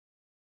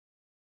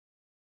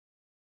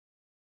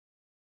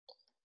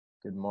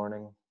Good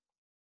morning.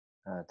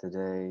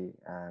 Today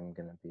I'm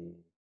going to be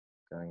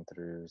going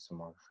through some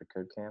more free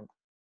code camp.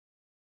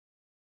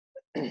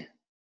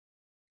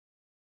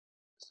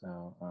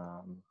 So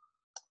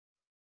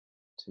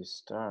to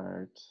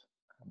start,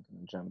 I'm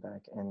going to jump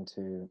back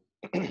into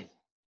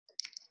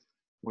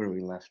where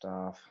we left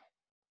off.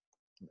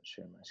 I'm going to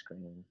share my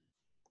screen.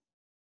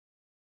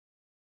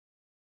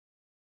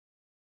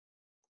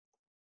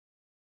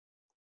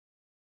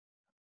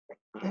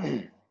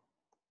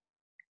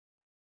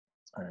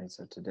 All right,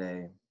 so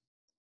today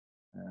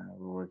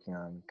we're working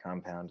on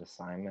compound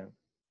assignment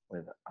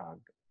with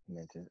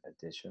augmented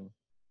addition.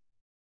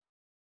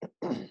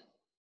 VS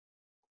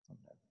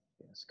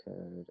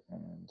Code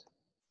and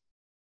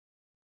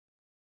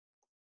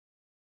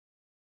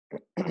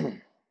Alright,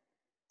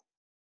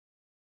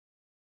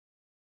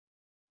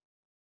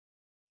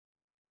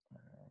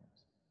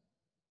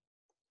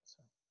 so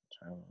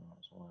terminal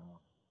as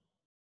well.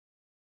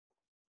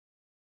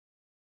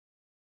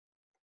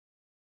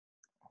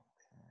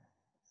 Okay,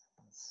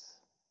 let's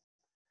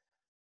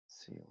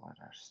see what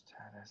our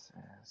status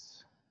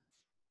is.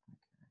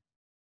 Okay,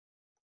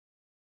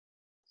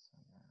 so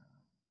now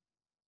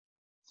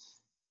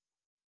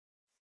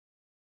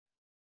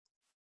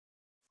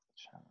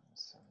challenge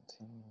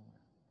 17,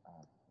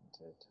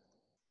 augmented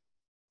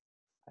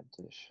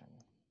addition.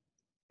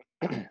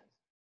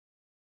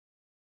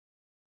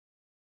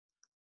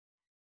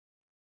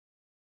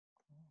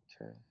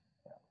 Okay,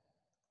 yeah,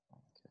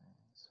 okay,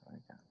 so I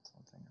got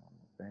something on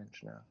the bench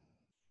now.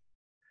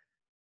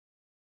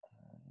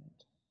 And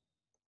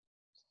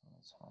so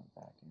let's hop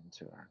back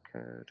into our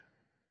code.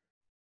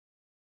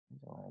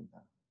 Go ahead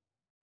the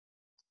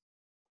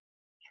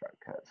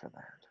shortcut for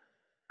that.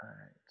 All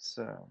right,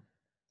 so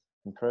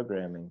in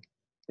programming,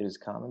 it is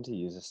common to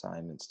use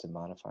assignments to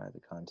modify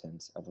the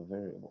contents of a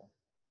variable.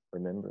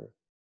 Remember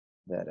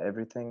that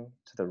everything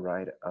to the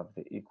right of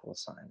the equal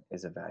sign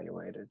is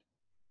evaluated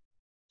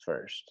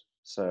first.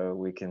 So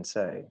we can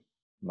say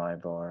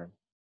myvar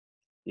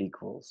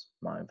equals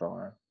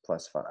myvar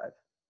plus 5,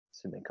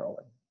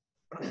 semicolon,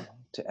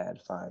 to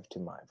add 5 to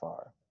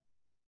myvar.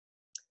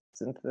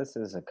 Since this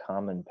is a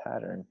common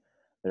pattern,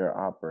 there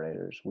are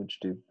operators which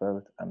do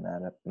both a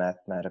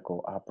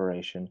mathematical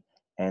operation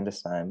and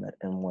assignment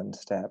in one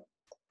step.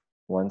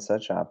 One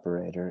such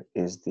operator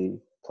is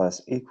the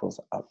plus equals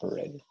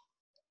operator.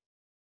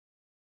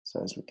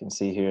 So as we can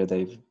see here,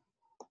 they've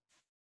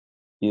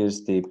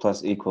used the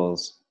plus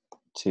equals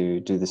to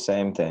do the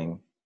same thing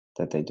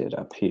that they did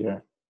up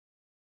here.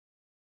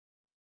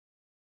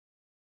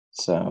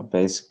 So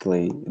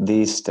basically,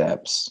 these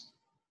steps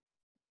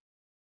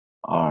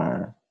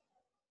are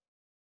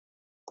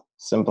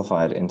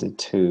simplified into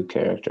two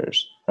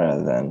characters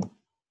rather than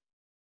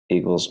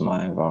equals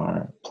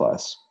myvar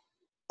plus.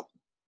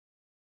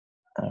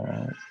 All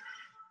right.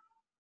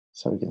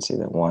 So we can see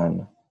that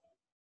 1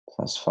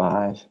 plus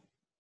 5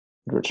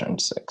 would return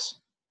 6.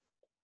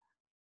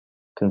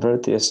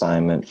 Convert the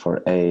assignment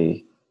for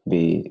A,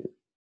 B,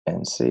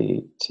 and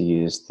C to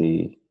use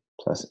the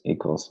plus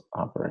equals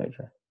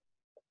operator.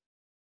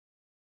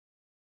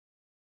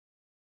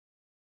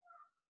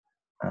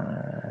 All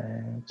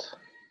right.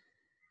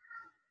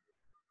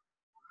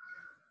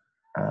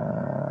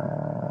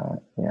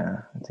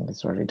 Yeah, I think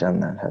it's already done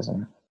that,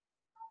 hasn't it?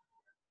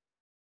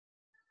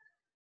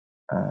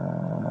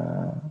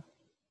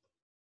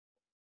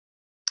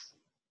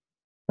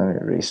 Let me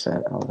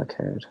reset all the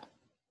code.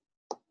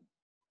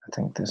 I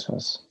think this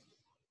was,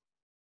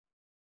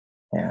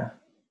 yeah,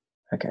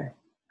 okay.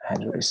 I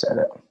had to reset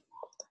it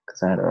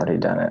because I had already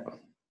done it.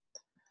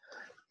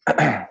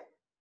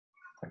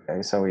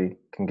 Okay, so we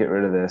can get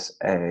rid of this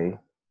A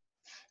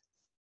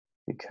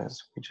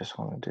because we just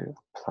want to do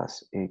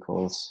plus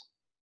equals.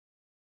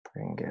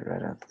 We can get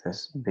rid of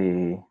this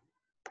B.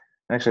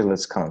 Actually,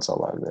 let's console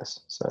log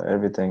this. So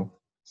everything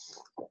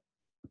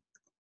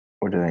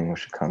we're doing, we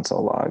should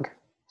console log.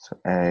 So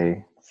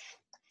A,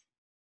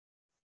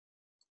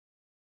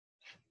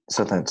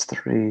 so that's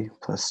 3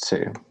 plus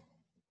 2.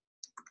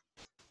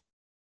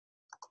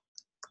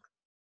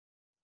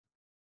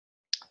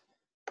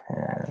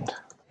 And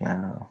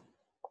now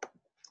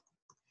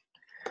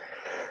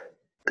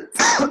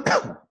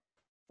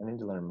I need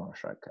to learn more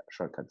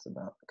shortcuts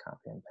about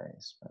copy and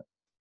paste. But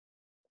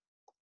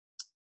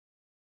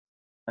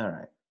all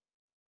right.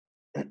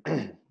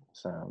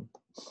 So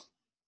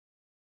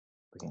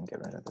we can get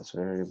rid of this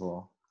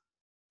variable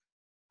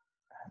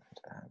and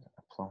add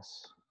a plus.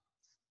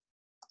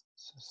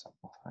 So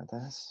simplify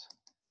this.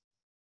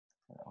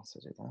 And also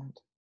do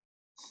that.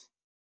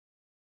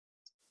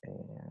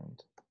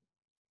 And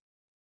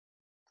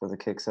for the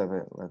kicks of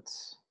it,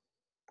 let's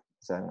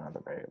add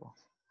another variable.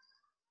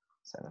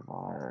 Set of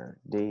var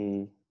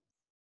d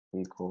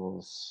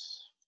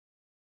equals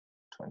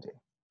 20.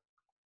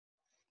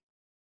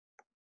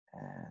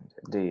 And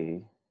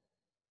d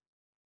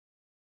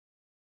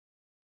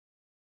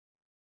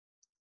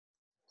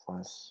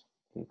plus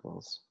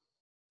equals,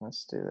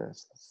 let's do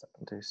this. Let's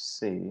do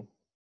c.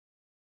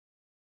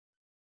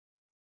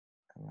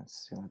 And let's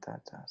see what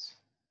that does.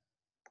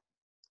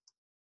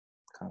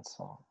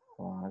 Console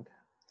log.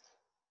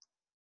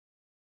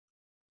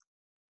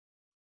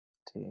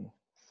 D.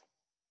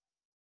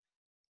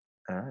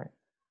 All right.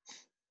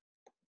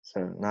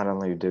 So not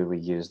only do we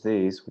use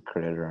these, we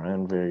created our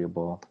own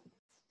variable,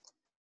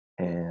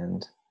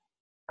 and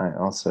I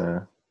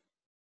also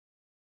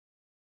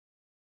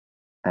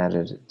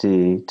added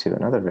D to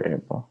another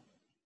variable.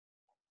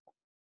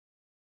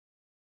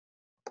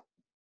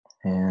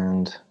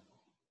 And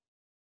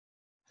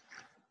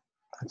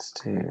let's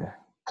do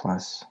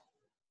plus.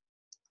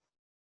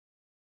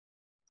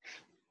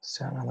 Let's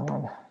do another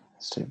one.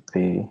 Let's do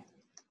B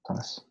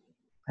plus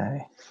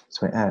A.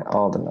 So we add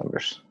all the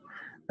numbers.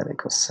 That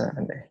equals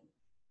 70.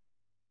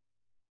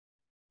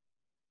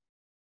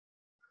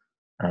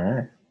 All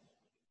right.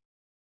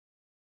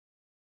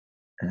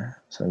 Yeah,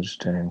 so I'm just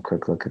doing a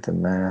quick look at the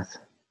math.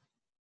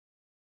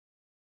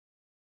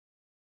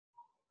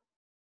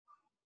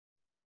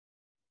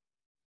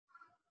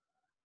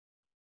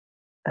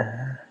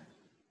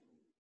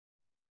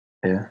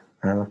 Yeah,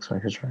 that looks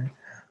like it's right.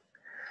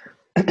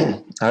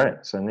 All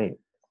right, so neat.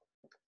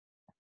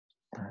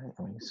 All right,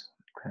 let me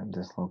grab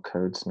this little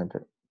code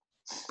snippet.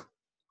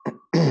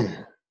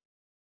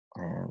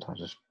 And I'll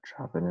just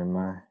drop it in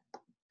my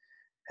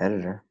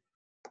editor.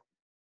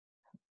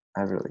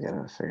 I really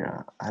got to figure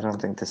out. I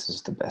don't think this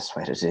is the best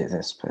way to do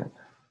this, but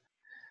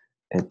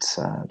it's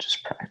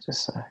just practice,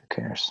 so who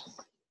cares?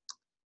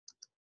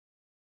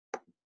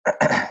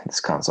 This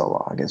console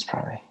log is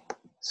probably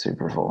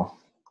super full.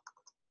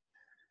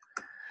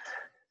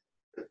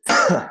 All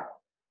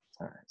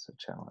right, so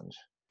challenge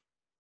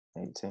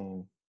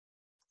 18.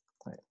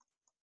 Wait.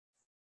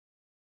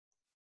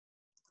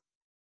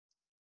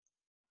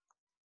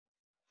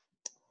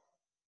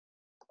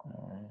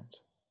 All right,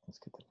 let's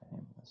get the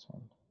name of this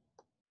one.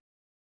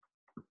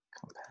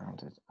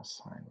 Compounded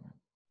assignment.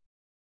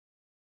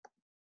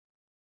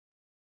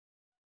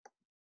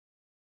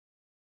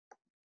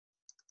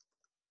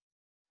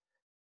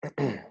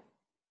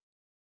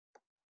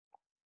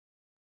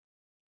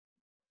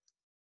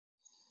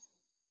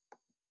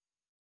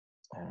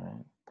 All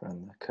right,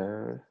 run the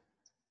code.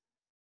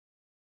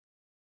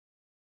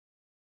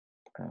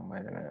 Oh,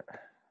 wait a minute.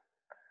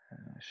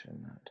 I should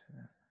not do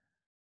that.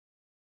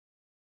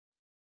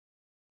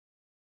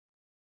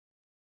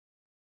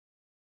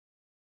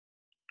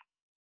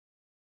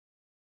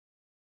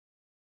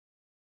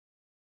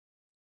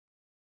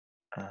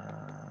 Let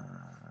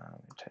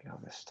me take all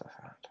this stuff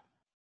out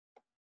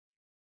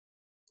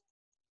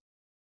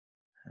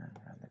and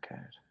run the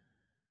code.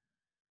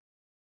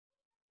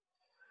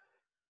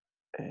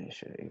 A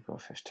should equal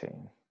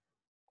 15.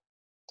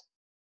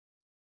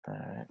 All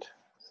right,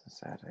 so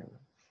let's add a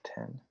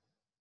 10.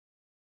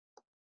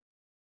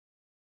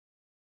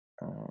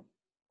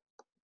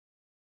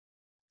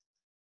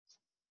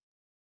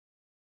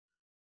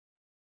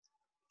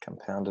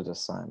 Compounded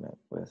assignment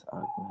with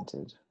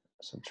augmented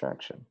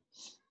subtraction.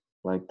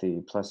 Like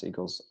the plus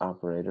equals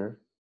operator,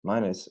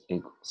 minus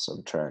equals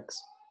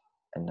subtracts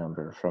a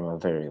number from a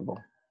variable.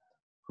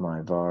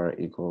 My var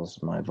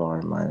equals my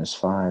var minus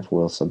 5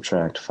 will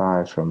subtract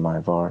 5 from my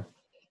var.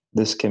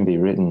 This can be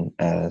written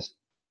as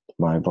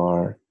my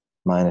var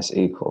minus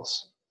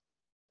equals.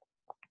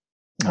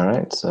 All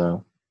right,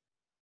 so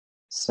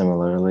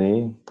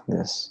similarly,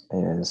 this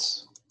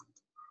is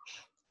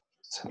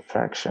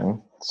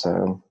subtraction.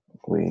 So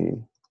we,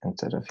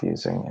 instead of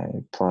using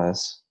a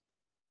plus,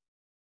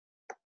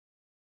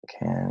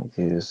 can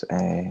use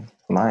a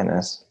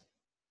minus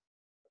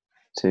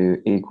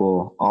to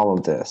equal all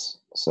of this.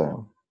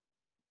 So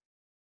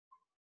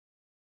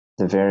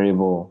the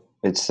variable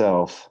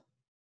itself,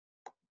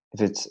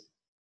 if it's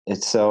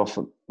itself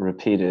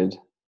repeated,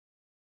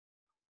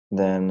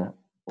 then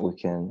we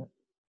can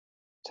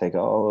take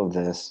all of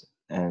this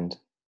and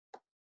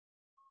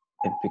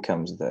it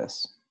becomes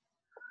this.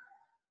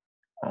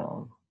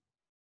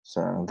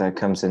 So that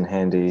comes in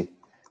handy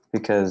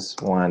because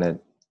one,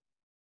 it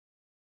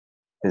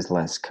is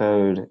less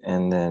code,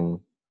 and then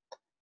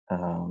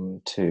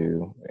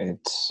two,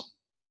 it's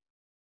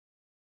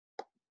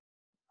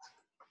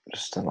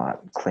just a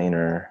lot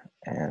cleaner,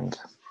 and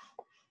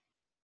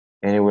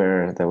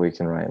anywhere that we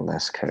can write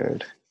less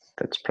code,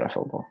 that's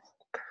preferable.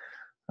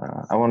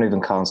 I won't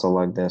even console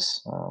like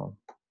this. I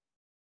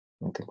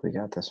don't think we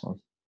got this one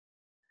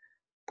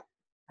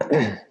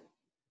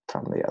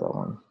from the other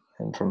one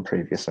and from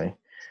previously.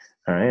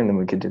 All right, and then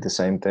we could do the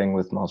same thing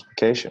with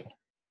multiplication.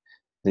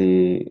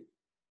 The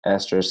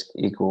asterisk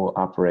equal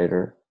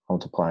operator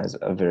multiplies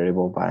a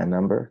variable by a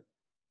number.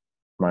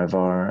 My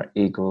var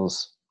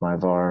equals my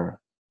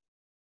var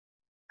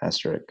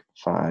asterisk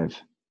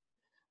 5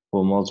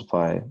 will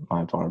multiply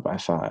my var by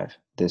 5.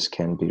 This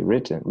can be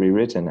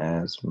rewritten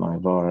as my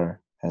var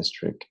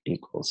asterisk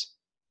equals.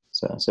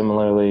 So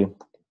similarly,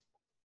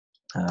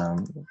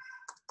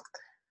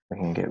 we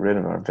can get rid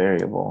of our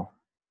variable,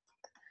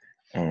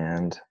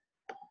 and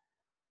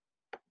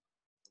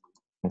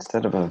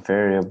instead of a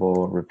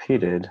variable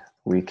repeated,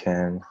 we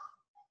can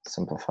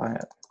simplify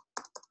it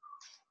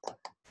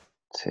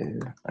to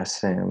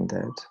assume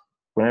that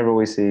whenever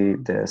we see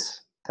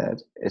this,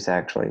 that it's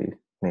actually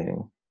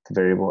meaning the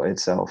variable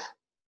itself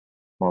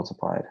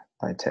multiplied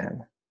by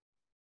 10.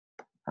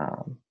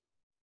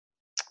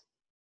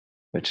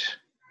 which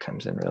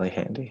comes in really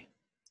handy.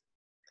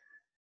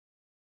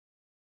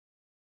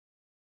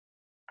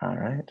 All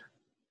right.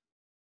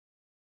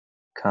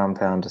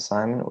 Compound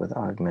assignment with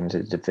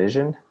augmented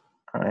division.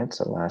 All right,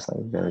 so lastly,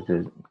 we've got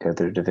to go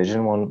through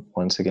division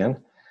once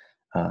again.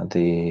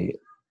 The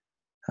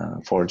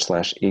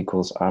 /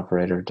 equals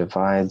operator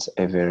divides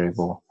a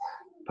variable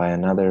by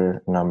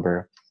another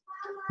number.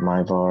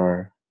 My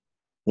var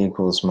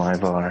equals my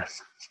var.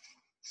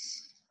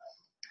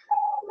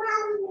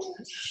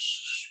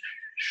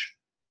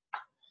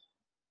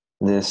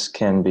 This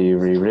can be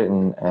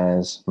rewritten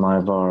as my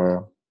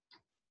var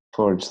 /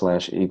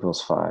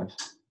 equals 5.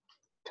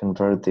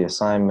 Convert the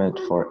assignment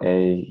for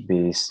A,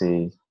 B,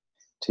 C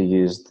to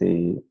use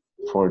the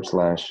 /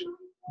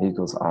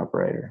 equals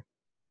operator.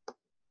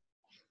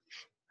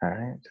 All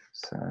right,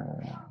 so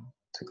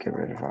to get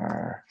rid of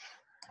our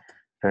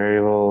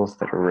variables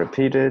that are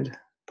repeated,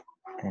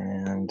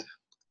 and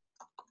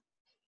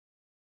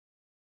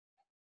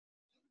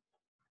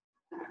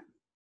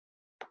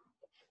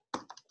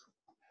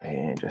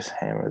we just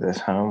hammer this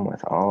home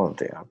with all of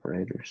the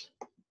operators.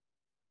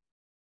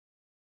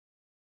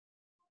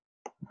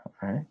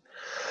 All right.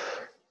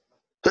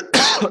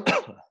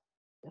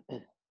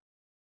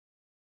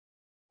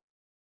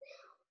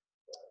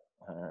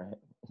 All right.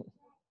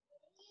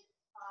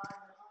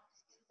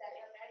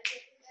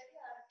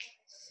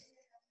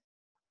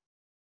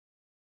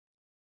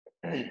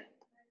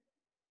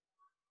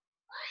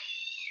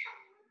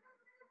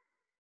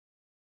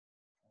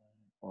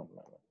 One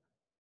moment.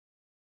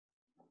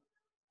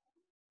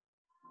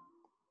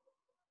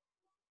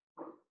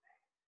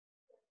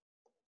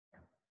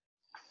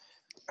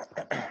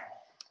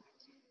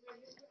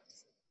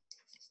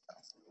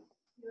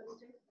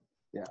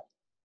 Yeah.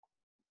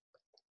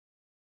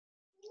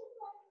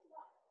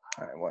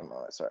 All right, one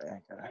moment. Sorry,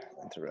 I got an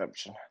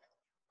interruption.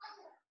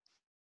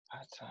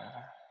 But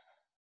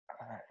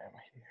I am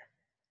here.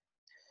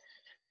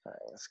 All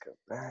right, let's go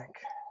back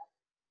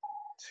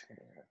to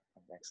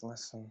the next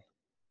lesson.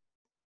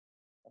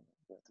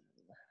 Go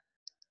through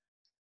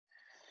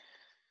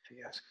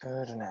the VS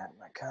Code and add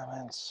my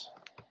comments.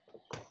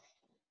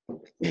 All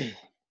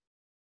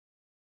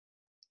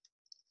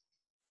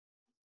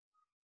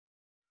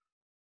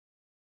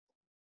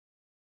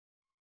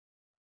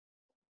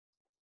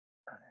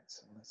right,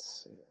 so let's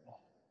see.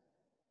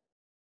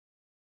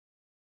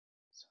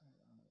 So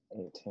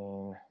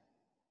 18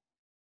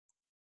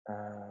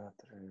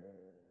 through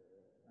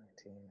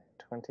 19 and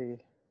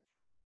 20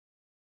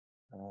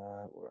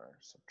 were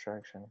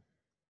subtraction.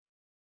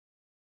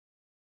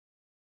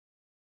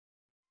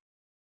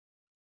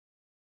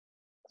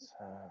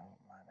 So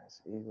minus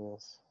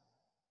equals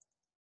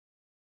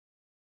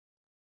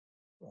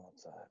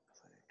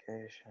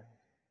multiplication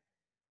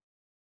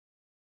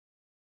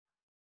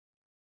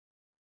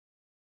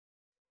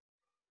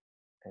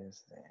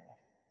is the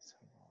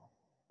symbol,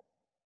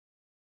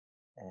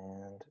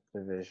 and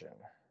division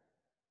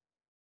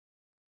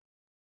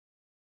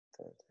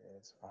that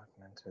is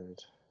augmented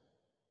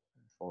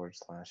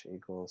 /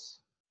 equals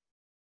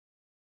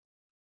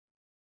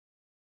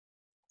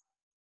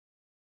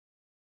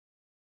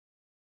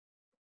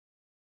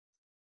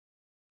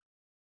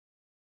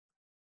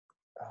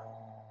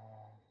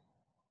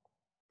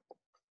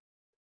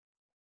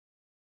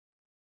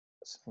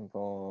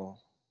simple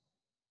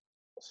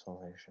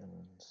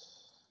solutions,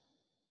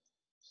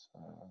 so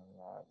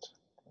not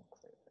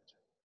included.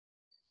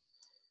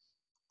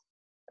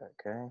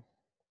 Okay,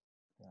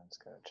 let's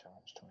go to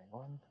challenge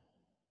 21.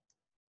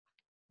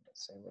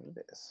 Let's see what it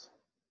is.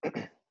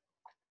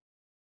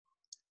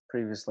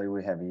 Previously,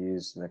 we have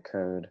used the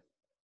code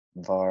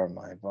var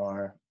my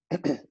var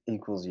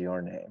equals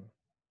your name.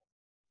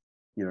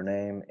 Your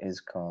name is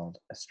called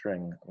a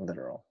string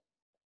literal.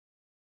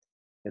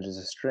 It is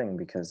a string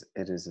because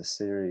it is a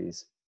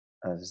series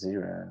of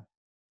 0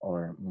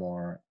 or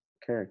more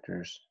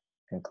characters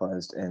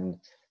enclosed in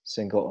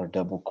single or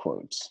double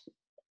quotes.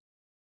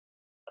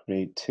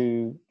 Create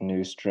 2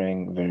 new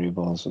string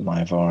variables,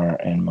 my var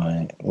and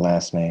my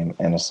last name,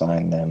 and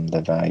assign them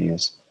the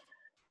values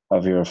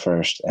of your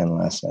first and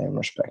last name,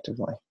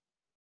 respectively.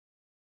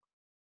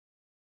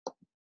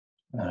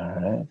 All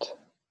right.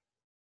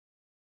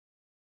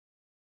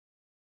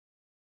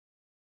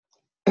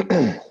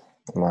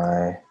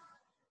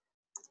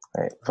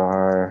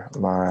 var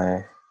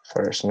my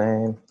first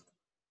name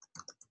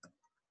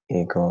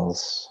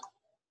equals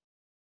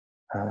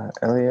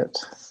Eliot,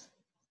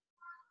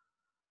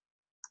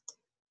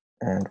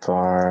 and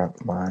var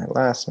my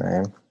last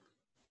name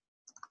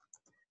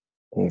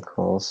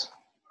equals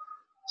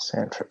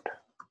Sanford.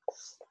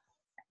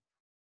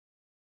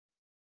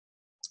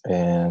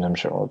 And I'm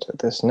sure we'll do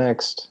this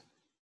next,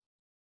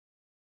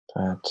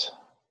 but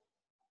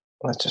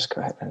let's just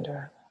go ahead and do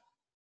it.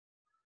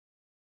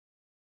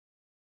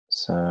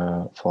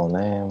 So full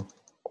name,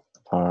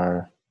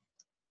 var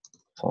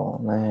full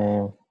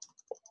name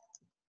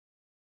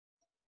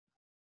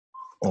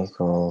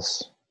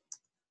equals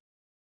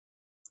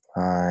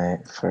my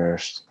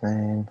first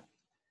name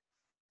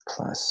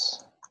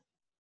plus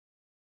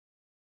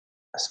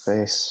a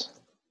space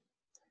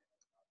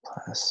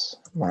plus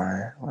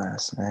my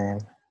last name.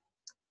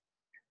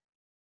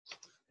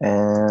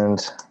 And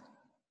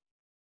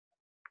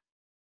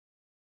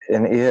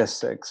in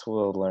ES6,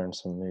 we'll learn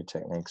some new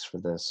techniques for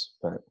this,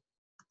 but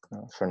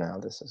for now,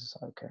 this is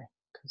okay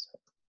because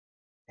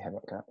we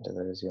haven't gotten to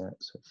those yet.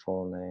 So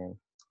full name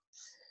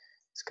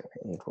is going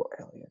to equal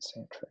Eliot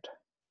Sanford.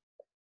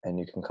 And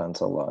you can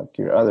console log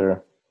your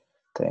other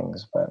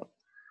things, but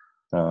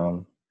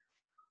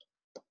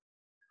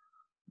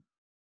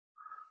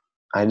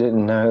I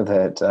didn't know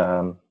that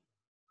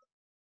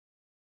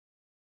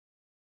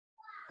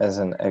as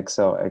an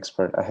Excel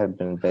expert, I had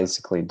been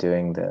basically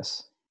doing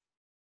this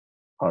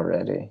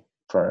already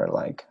for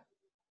like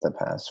the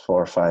past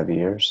 4 or 5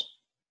 years.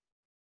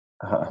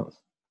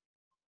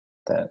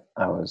 That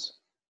I was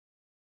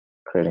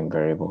creating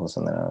variables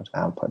and then I would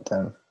output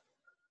them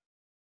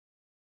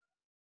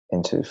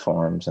into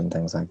forms and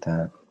things like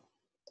that.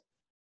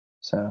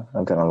 So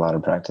I've got a lot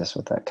of practice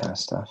with that kind of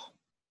stuff.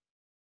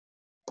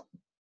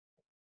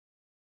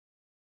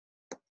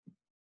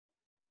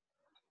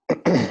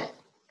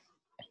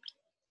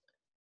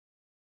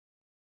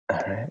 All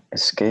right,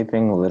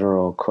 escaping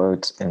literal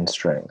quotes in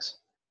strings.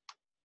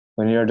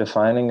 When you're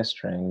defining a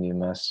string, you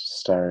must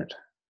start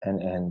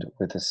and end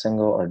with a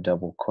single or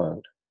double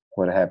quote.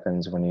 What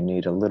happens when you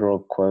need a literal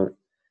quote,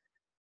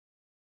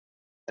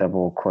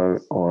 double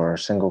quote, or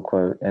single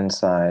quote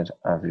inside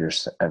of your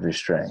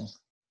string?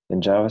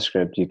 In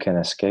JavaScript, you can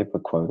escape a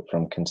quote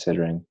from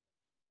considering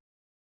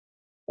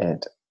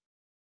it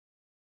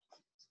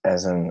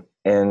as an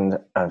end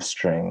of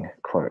string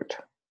quote.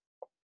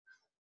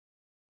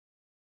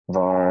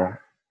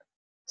 Var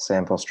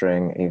sample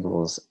string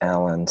equals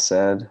Alan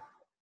said,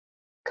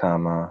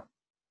 comma,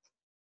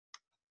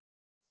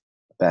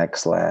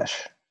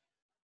 backslash,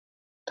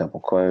 double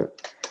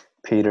quote,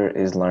 Peter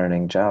is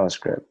learning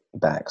JavaScript,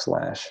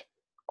 backslash,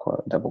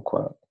 quote, double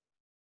quote,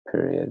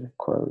 period,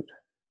 quote,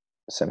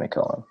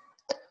 semicolon.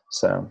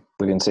 So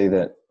we can see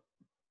that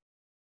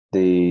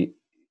the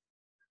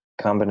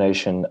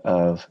combination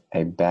of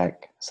a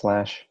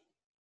backslash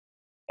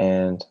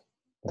and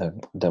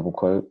the double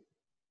quote,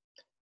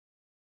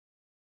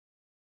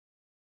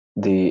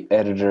 the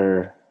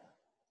editor,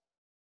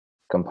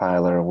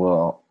 compiler,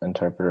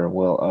 interpreter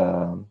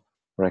will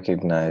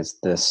recognize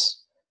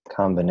this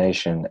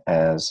combination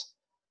as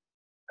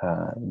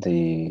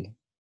the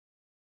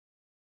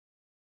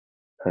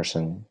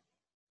person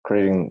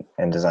creating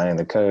and designing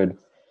the code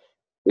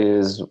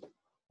is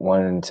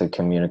wanting to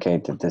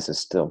communicate that this is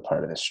still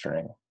part of the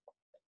string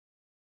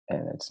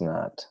and it's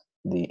not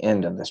the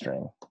end of the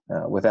string.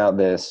 Without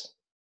this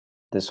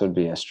would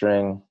be a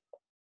string.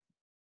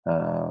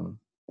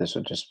 This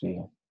would just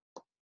be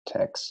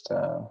text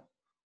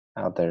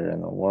out there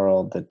in the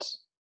world that's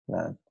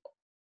not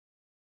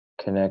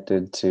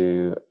connected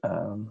to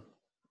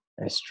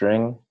a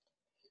string,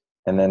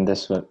 and then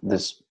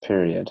this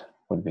period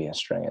would be a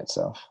string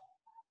itself.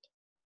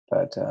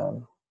 But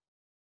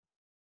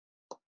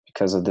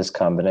because of this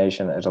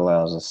combination, it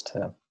allows us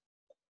to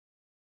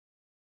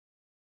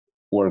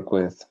work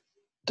with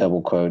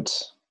double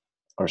quotes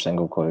or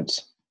single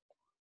quotes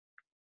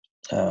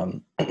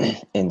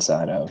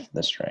inside of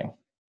the string.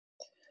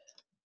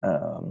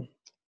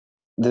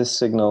 This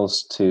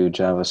signals to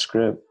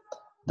JavaScript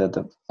that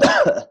the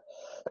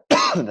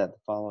that the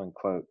following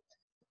quote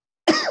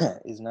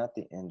is not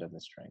the end of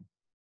the string,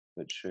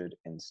 but should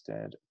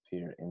instead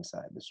appear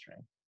inside the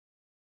string.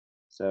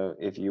 So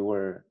if you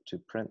were to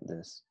print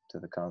this to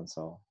the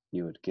console,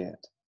 you would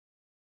get,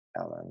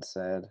 Alan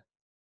said,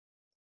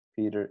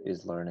 Peter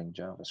is learning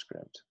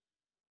JavaScript.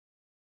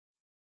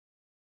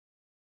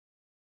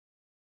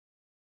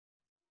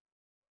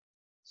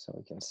 So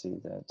we can see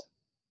that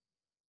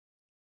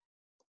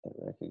it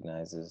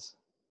recognizes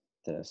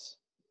this.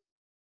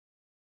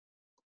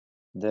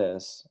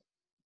 This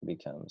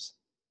becomes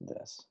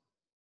this.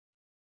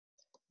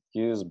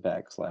 Use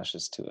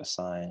backslashes to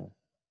assign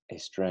a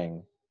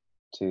string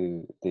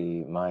to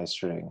the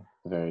myString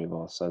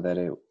variable so that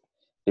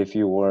if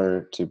you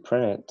were to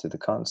print it to the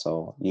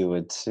console, you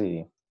would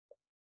see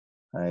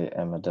I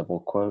am a double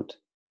quote,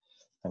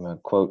 I'm a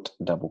quote,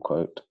 double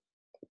quote,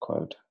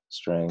 quote,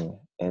 string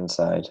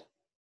inside,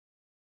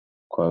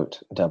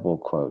 quote, double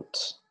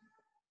quotes,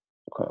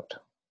 quote.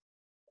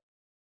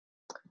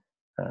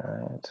 All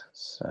right,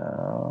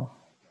 so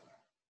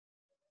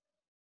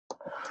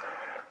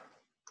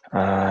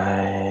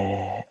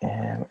I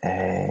am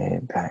a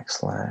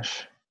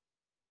backslash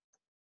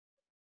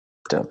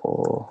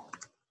double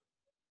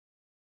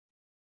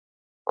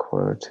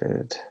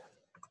quoted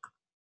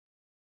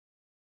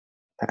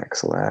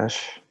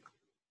backslash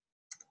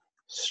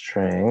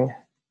string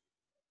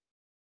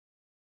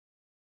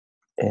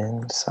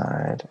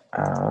inside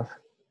of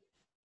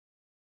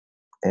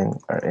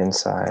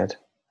inside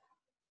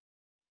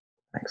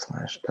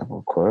backslash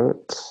double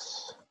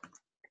quotes.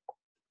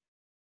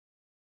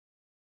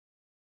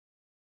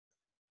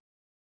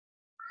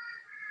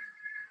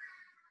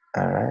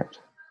 All right.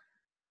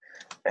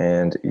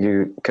 And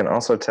you can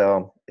also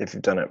tell if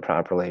you've done it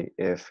properly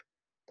if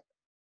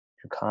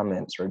your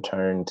comments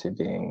return to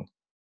being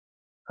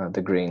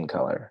the green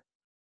color.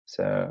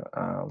 So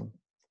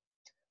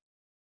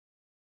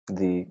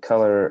the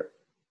color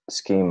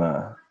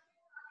schema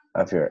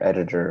of your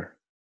editor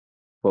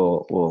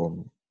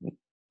will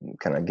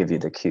kind of give you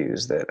the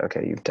cues that,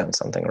 okay, you've done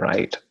something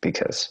right,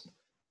 because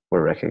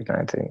we're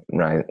recognizing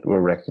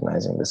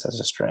this as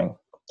a string,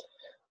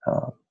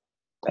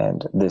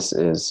 and this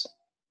is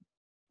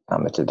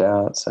commented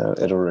out, so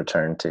it'll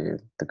return to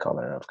the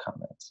color of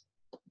comments.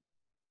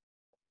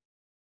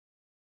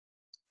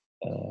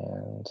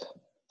 And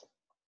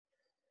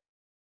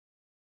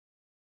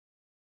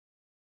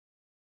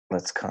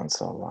let's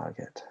console log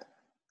it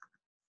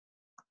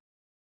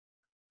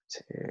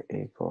to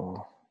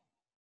equal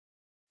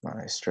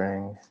my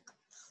string,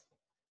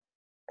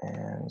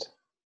 and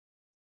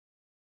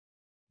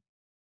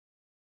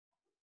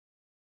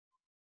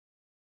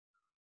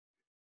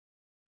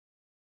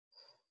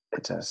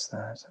it does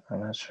that. I'm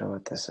not sure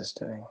what this is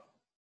doing.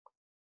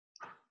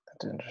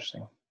 That's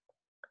interesting.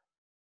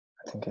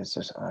 I think it's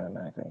just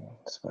automatically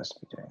supposed to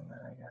be doing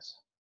that, I guess.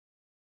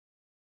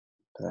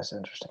 But that's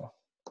interesting.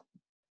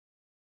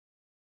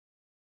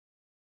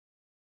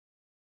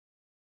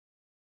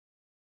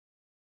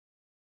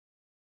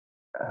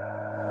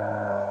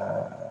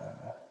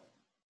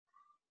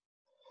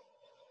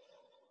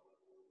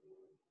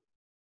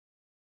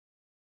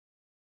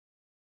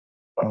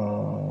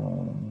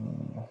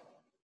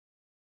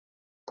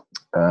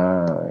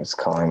 It's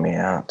calling me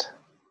out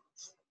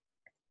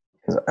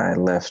because I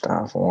left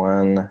off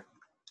one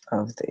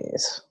of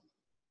these.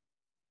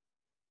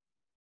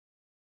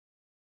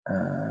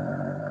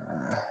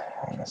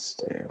 Let's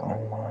do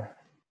one more.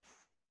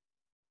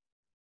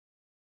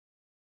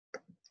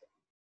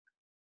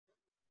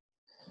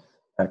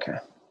 Okay,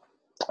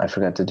 I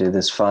forgot to do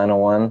this final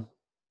one.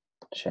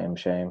 Shame,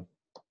 shame.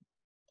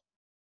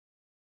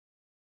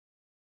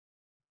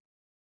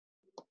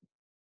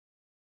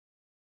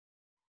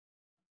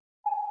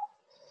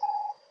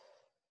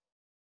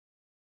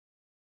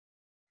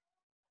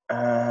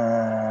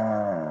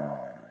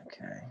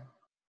 Okay.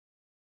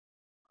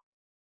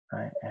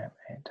 I am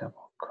a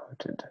double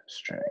quoted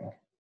string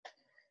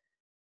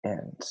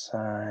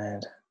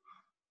inside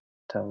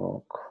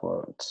double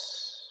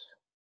quotes.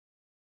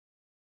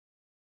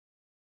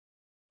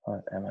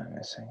 What am I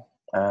missing?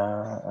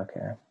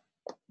 Okay.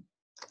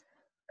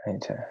 I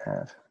need to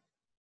have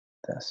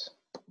this.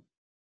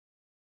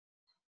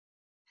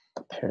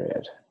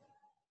 Period.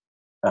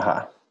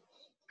 Aha.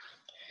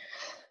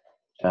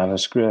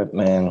 JavaScript,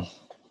 man.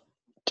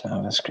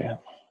 JavaScript.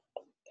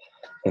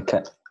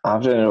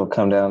 Often it'll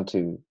come down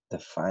to the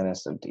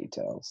finest of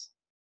details.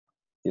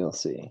 You'll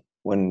see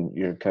when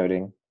you're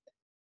coding,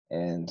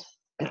 and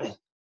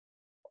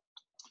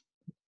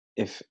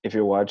if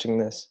you're watching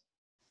this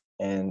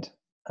and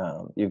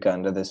you've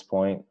gotten to this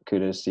point,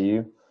 kudos to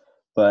you.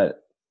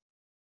 But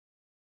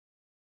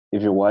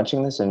if you're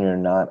watching this and you're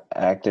not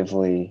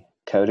actively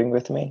coding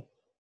with me,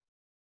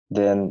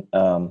 then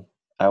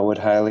I would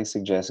highly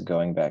suggest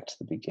going back to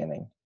the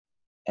beginning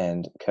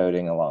and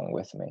coding along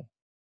with me,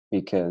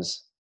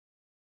 because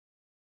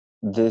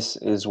this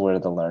is where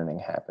the learning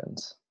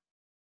happens.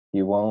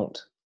 You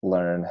won't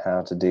learn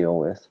how to deal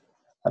with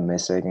a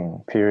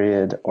missing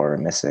period or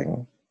a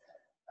missing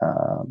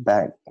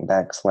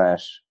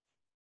backslash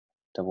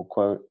double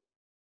quote.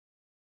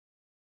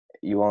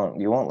 You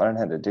won't learn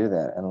how to do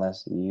that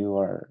unless you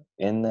are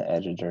in the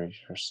editor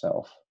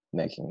yourself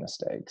making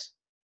mistakes.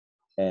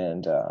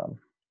 And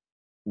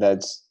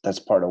that's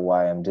part of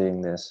why I'm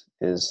doing this,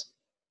 is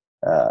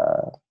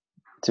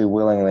to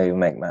willingly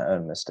make my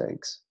own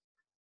mistakes.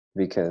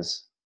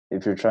 Because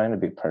if you're trying to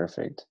be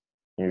perfect,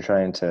 and you're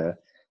trying to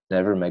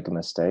never make a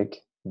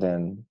mistake,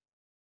 then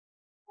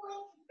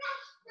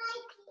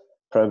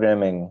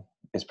programming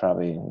is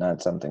probably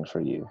not something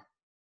for you.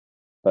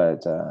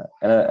 But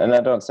and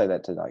I don't say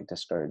that to like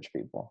discourage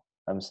people.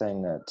 I'm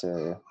saying that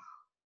to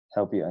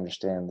help you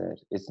understand that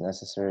it's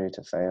necessary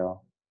to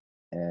fail,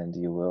 and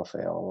you will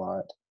fail a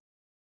lot,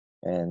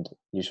 and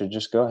you should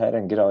just go ahead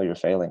and get all your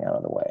failing out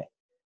of the way.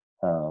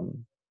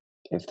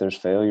 If there's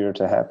failure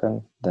to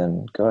happen,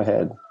 then go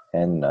ahead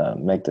and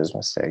make those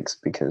mistakes,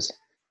 because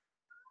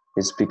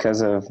it's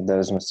because of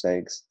those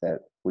mistakes that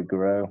we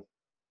grow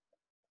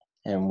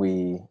and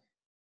we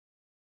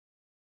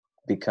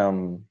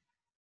become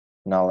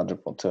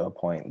knowledgeable to a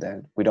point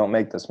that we don't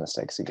make those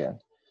mistakes again.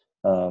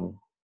 You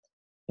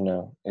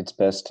know, it's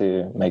best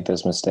to make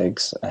those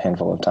mistakes a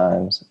handful of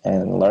times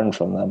and learn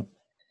from them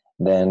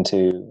than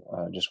to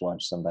just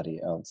watch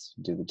somebody else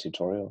do the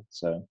tutorial.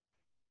 So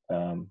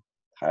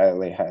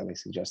highly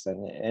suggest that.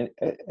 And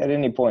at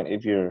any point,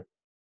 if you're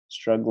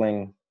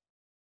struggling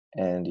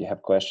and you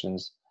have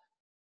questions,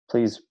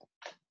 please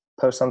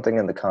post something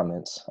in the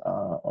comments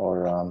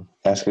or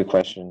ask a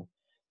question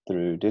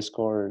through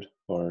Discord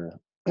or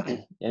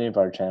any of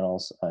our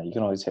channels. You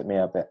can always hit me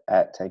up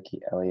at Takey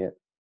Eliot.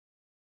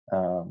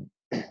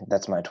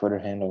 That's my Twitter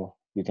handle.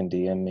 You can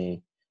DM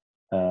me.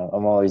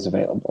 I'm always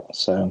available.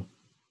 So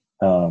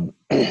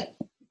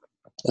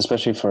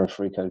especially for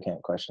free code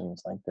camp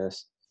questions like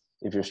this,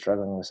 if you're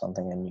struggling with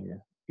something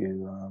and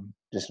you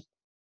just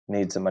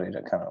need somebody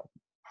to kind of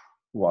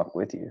walk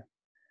with you.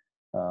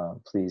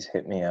 Please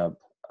hit me up.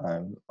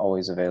 I'm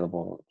always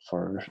available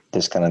for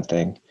this kind of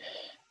thing,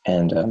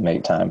 and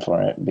make time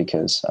for it,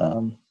 because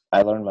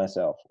I learn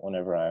myself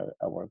whenever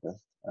I work with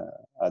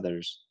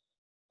others.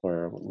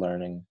 We're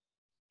learning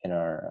in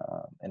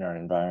our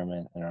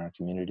environment, in our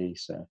community.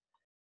 So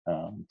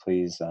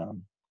please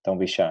don't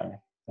be shy.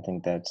 I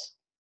think that's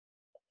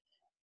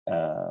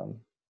um,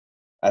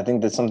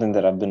 something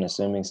that I've been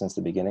assuming since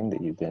the beginning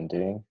that you've been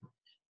doing.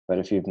 But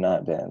if you've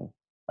not been,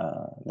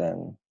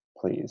 then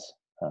please,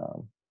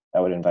 I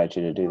would invite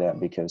you to do that,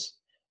 because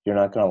you're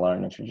not going to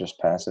learn if you're just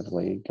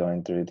passively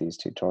going through these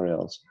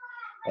tutorials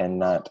and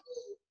not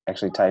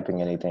actually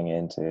typing anything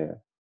into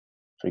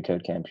Free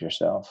Code Camp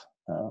yourself.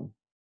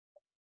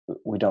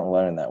 We don't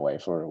learn that way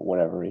for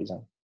whatever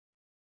reason.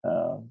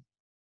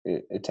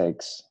 It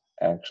takes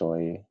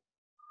actually,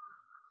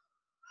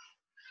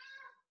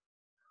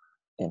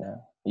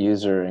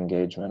 user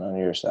engagement on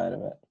your side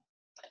of it.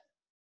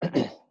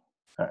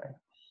 All right.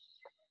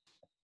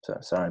 So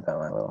sorry about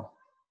my little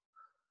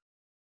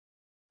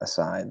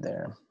aside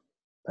there,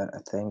 but I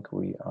think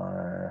we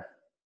are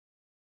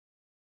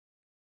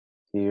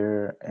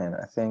here, and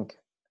I think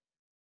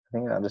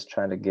I'll just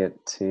try to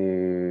get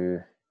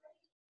to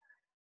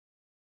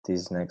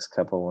these next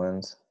couple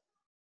ones,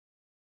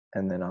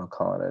 and then I'll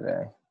call it a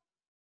day.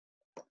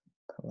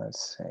 But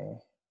let's see,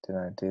 did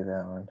I do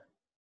that one?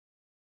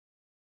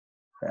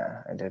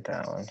 Yeah, I did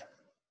that one.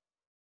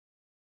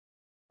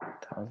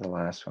 That was the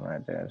last one I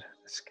did,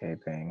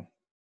 escaping.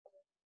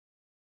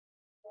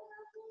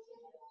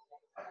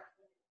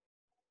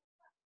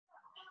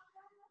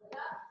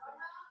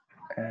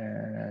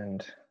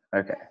 And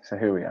okay, so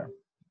here we are.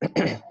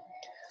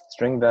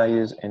 String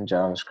values in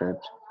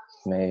JavaScript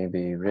may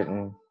be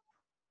written,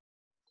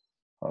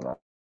 hold on.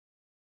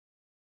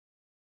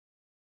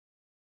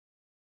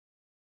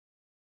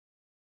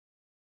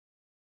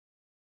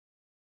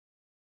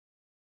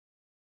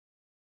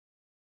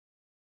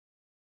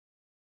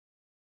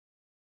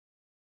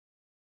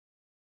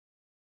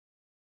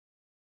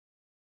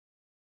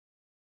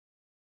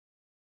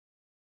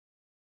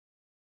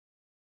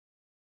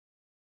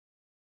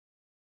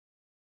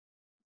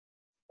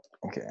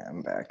 Okay,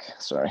 I'm back,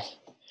 sorry.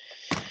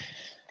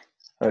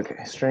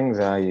 Okay, string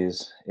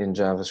values in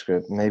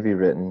JavaScript may be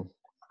written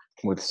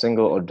with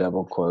single or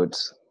double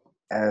quotes,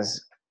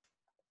 as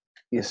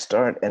you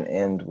start and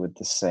end with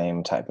the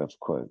same type of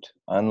quote.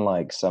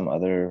 Unlike some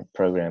other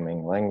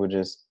programming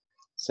languages,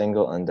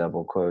 single and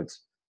double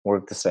quotes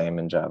work the same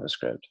in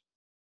JavaScript.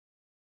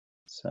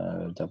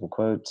 So double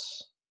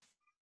quotes,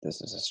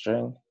 this is a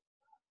string,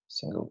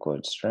 single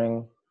quote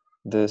string,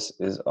 this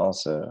is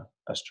also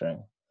a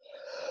string.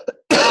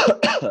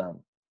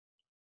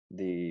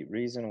 The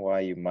reason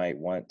why you might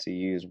want to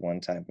use one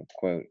type of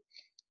quote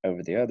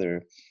over the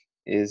other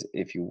is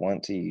if you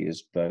want to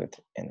use both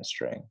in a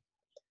string.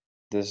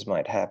 This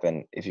might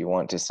happen if you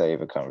want to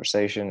save a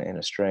conversation in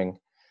a string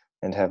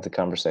and have the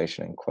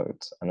conversation in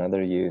quotes.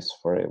 Another use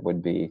for it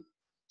would be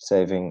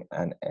saving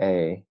an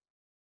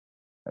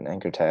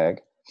anchor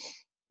tag,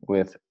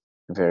 with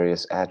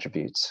various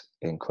attributes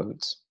in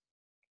quotes,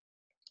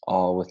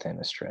 all within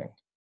a string.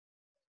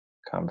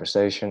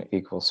 Conversation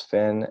equals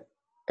Finn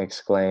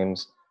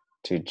exclaims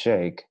to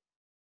Jake,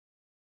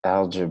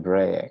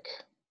 algebraic.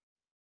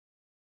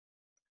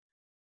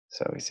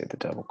 So we see the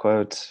double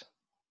quotes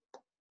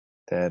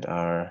that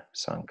are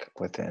sunk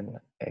within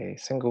a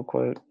single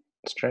quote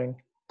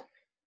string,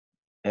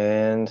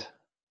 and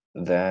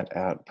that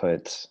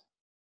outputs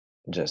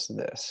just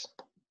this.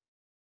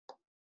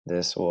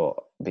 This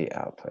will be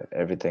output.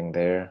 Everything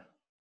there,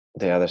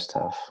 the other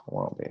stuff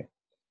won't be.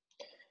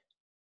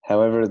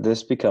 However,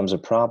 this becomes a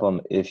problem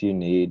if you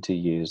need to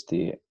use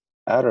the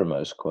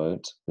outermost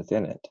quotes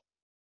within it.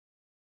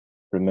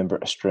 Remember,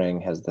 a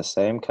string has the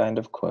same kind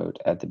of quote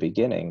at the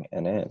beginning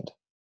and end.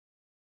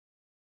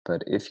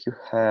 But if you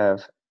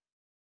have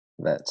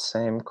that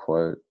same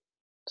quote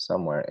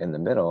somewhere in the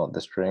middle,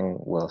 the string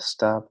will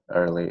stop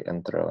early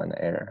and throw an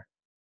error.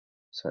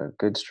 So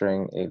good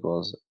string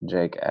equals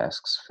Jake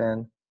asks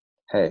Finn,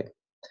 hey,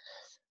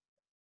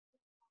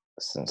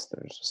 since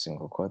there's a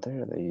single quote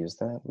there, they use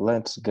that.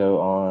 Let's go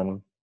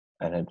on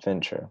an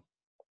adventure.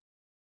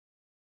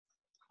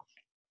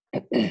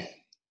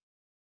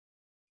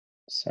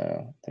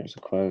 So there's a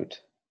quote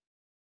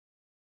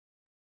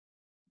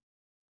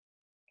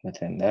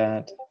within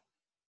that.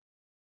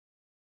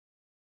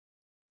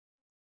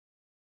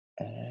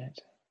 All right.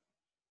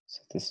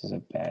 So this is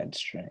a bad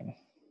string.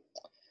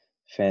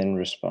 Finn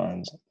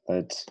responds,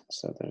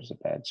 so there's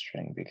a bad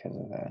string because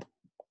of that.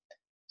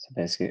 So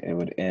basically it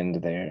would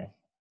end there.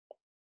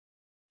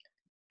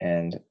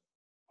 And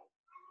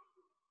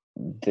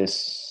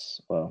this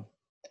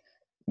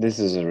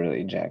is a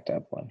really jacked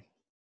up one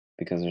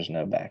because there's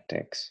no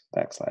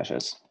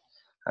backslashes.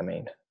 I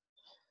mean,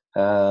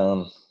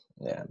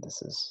 yeah,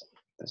 this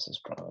is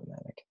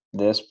problematic.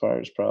 This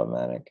part is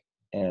problematic,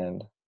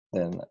 and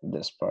then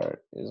this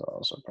part is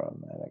also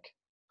problematic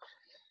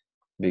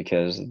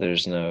because there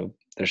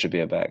should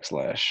be a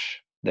backslash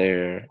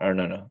there, or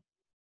no.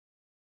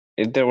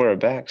 If there were a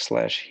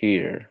backslash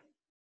here,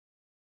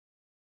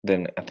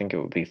 then I think it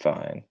would be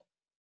fine.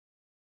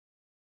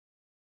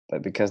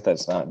 But because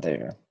that's not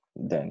there,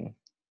 then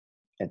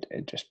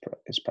it just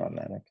is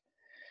problematic.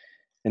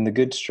 In the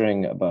good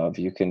string above,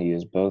 you can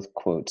use both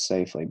quotes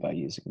safely by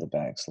using the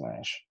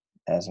backslash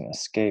as an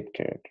escape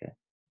character.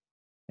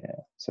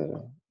 Yeah,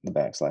 so the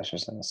backslash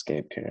as an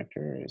escape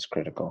character is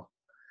critical.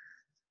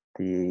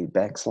 The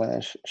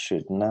backslash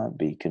should not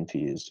be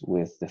confused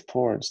with the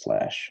forward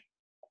slash.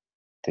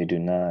 They do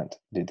not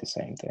do the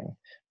same thing.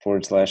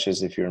 Forward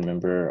slashes, if you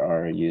remember,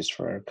 are used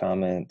for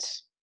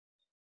comments,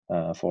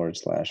 forward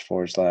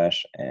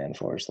slash, and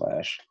forward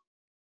slash.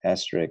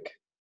 Asterisk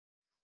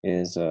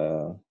is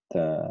the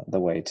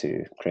way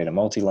to create a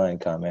multi-line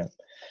comment.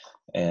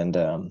 And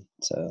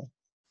so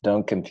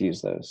don't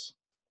confuse those.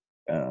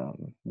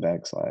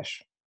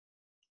 Backslash.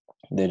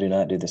 They do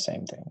not do the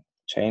same thing.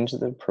 Change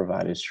the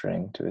provided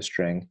string to a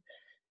string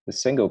with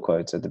single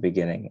quotes at the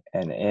beginning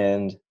and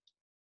end,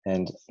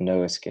 and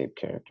no escape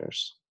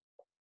characters.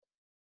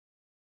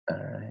 All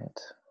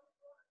right.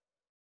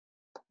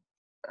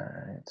 All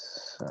right,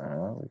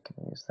 so we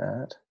can use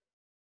that.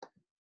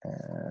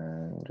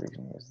 And we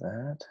can use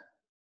that.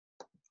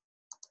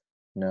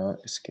 No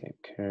escape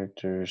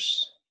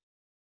characters.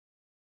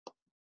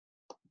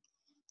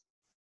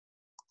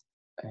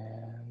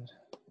 And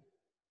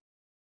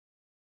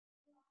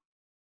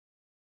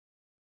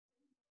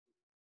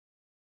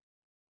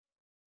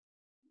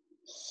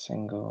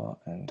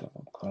single and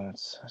double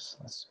quotes. So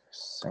let's do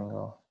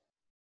single.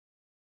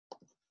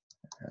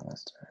 And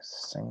let's do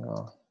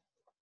single.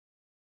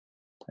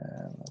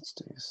 And let's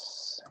do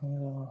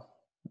single.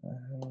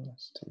 And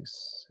let's do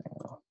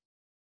single.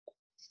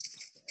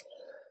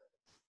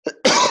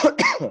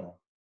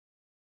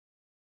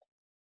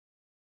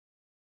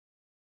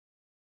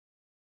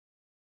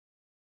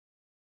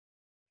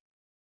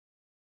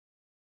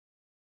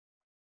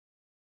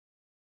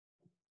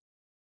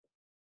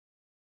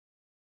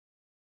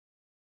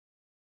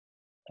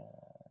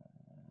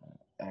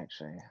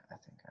 Actually, I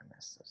think I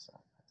messed this up.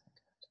 I think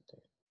I have to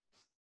do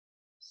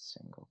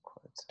single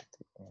quotes at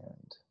the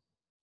end.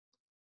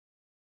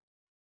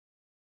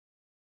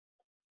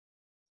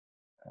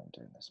 I'm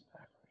doing this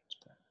backwards,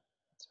 but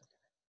that's okay.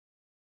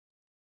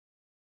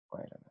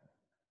 Wait a minute.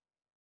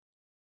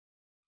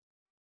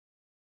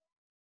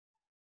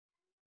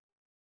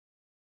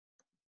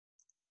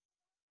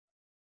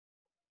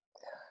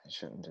 I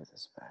shouldn't do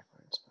this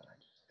backwards, but I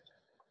just did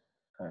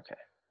it.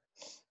 Okay.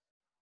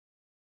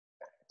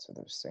 So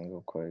there's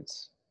single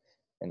quotes,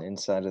 and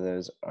inside of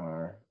those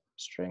are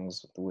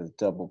strings with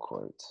double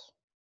quotes.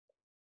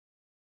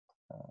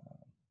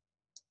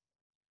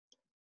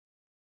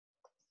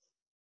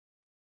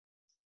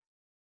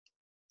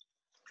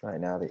 Right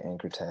now, the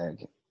anchor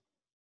tag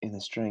in the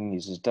string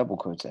uses double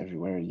quotes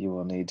everywhere. You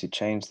will need to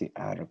change the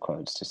outer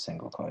quotes to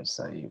single quotes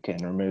so you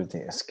can remove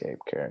the escape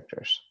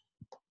characters.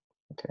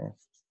 Okay.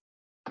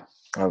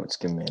 Oh, it's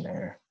giving me an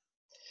error.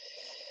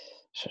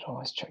 Should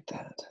always check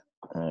that.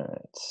 All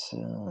right, so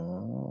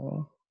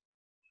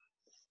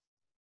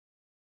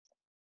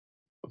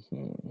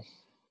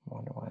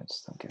wonder why it's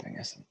still giving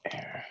us an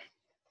error.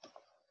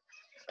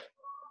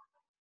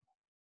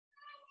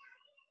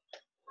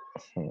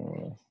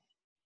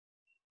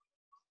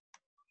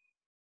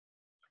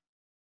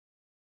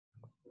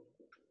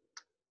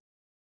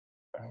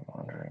 I'm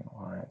wondering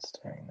why it's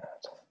doing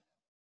that.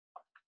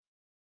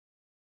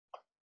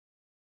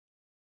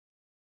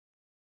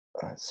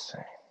 Let's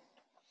see.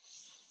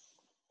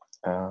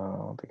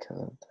 Oh, because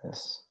of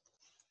this.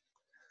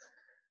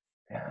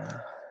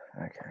 Yeah,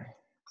 okay.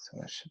 So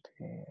there should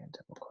be a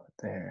double quote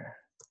there.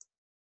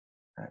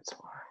 That's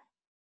why.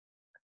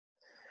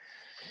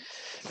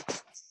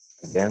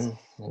 Again,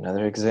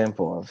 another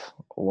example of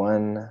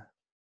one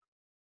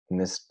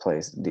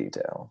misplaced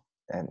detail,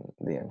 and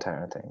the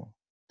entire thing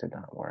did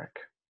not work.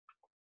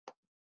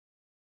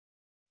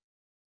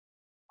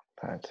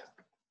 But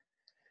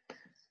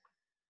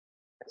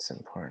it's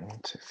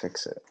important to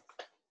fix it.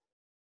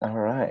 All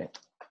right.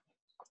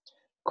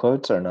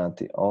 Quotes are not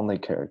the only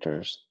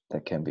characters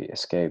that can be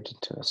escaped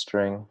into a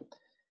string.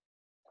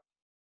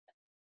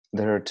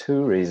 There are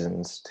two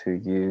reasons to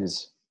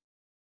use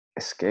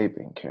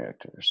escaping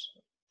characters.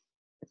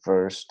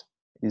 First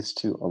is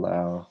to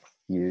allow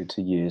you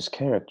to use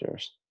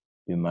characters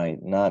you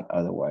might not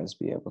otherwise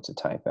be able to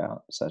type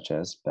out, such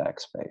as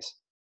backspace.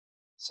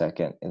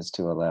 Second is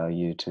to allow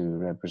you to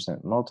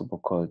represent multiple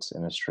quotes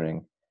in a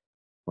string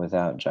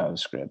without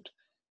JavaScript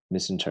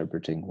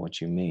misinterpreting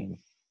what you mean.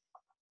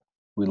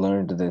 We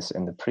learned this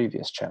in the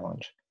previous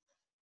challenge.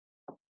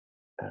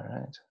 All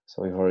right,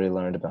 so we've already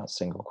learned about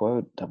single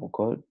quote, double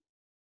quote,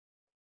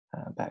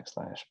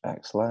 backslash,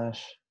 backslash.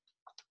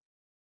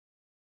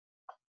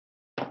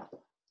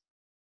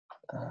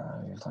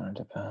 We've learned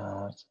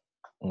about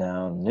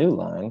now new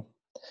line.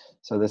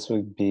 So this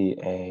would be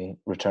a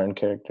return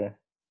character.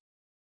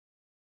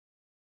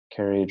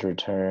 Carried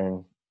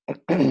return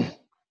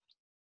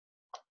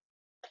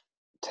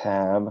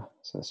tab.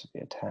 So this would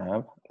be a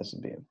tab. This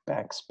would be a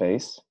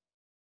backspace.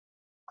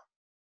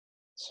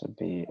 This would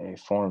be a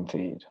form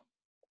feed.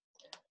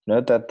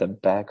 Note that the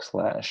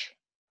backslash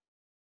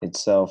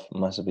itself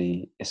must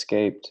be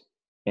escaped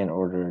in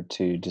order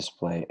to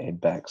display a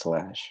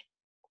backslash.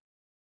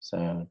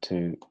 So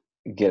to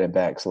get a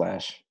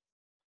backslash,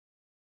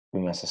 we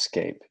must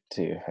escape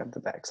to have the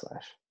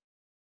backslash.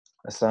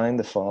 Assign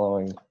the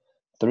following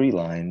 3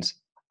 lines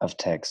of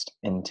text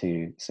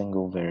into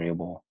single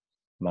variable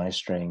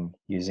myString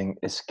using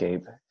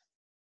escape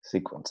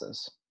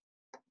sequences.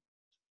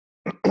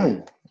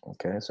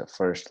 Okay, so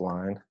first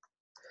line.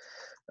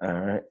 All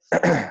right.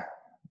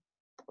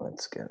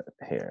 Let's get it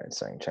here. It's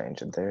saying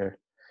change it there.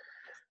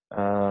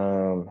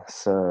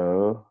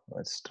 So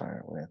let's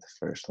start with the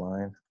first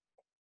line.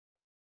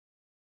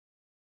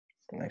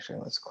 And actually,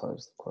 let's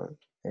close the quote.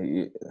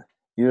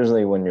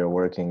 Usually when you're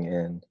working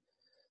in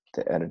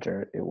the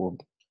editor, it will,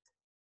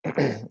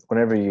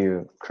 whenever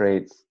you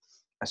create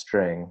a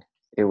string,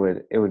 it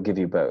would give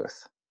you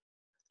both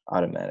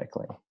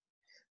automatically.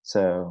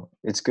 So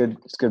it's good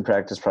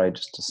practice probably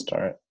just to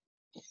start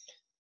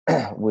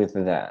with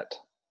that.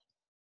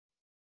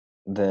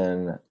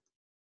 Then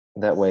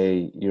that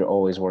way you're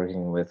always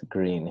working with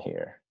green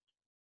here.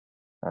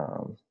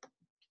 All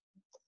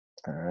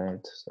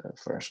right, so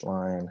first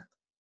line.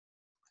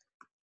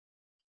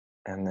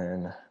 And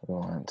then we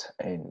want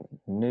a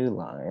new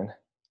line.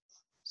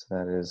 So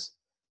that is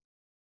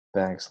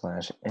 \n.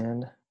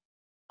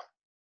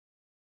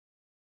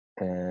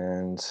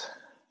 And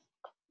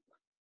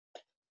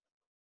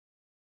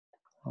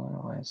I don't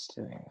know why it's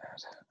doing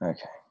that.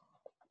 Okay,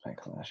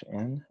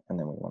 \n. And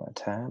then we want a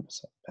tab,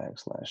 so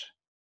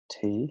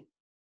 \t.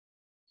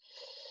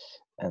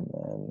 And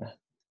then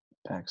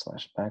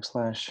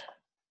 \\.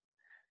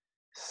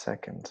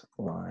 Second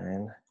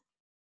line.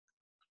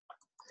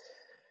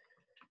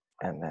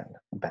 And then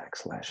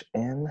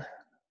 \n.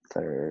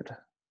 Third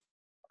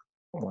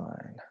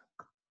line.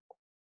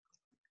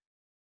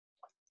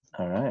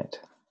 All right.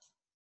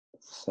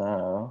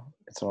 So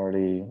it's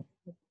already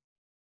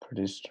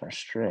produced our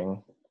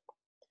string.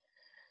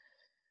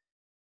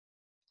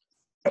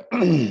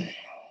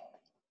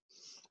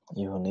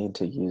 You will need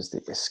to use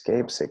the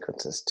escape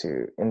sequences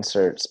to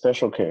insert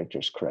special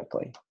characters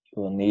correctly.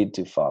 You will need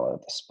to follow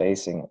the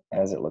spacing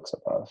as it looks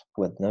above,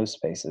 with no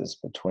spaces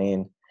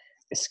between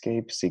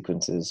escape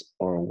sequences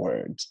or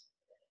words.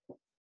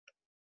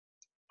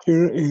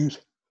 Here is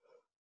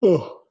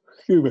the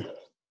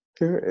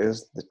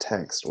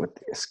text with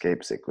the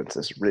escape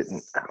sequences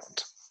written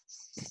out.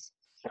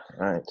 All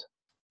right,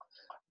 I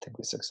think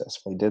we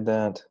successfully did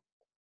that.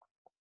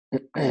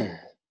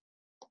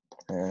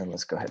 And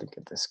let's go ahead and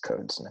get this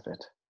code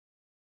snippet.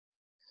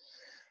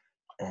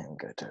 And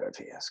go to our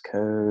VS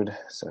Code.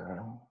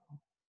 So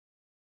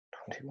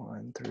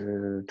 21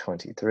 through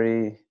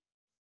 23.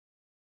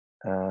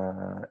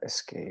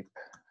 Escape.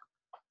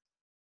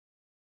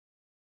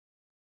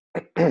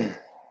 And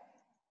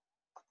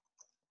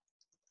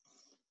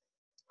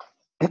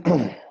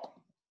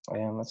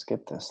let's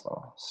get this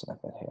little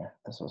snippet here.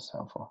 This was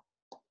helpful.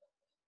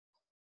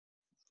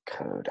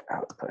 Code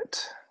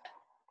output.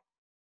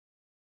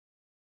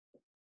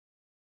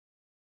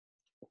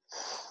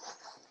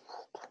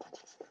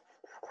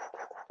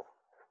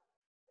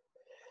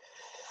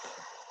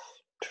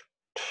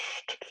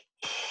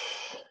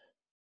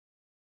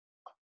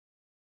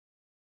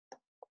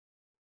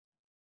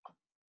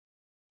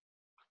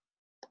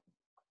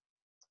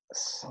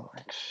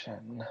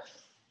 Selection.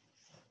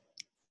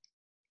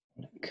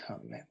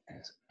 Comment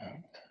is up.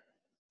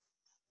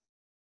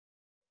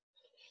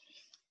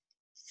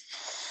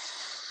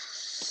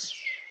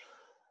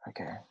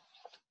 Okay.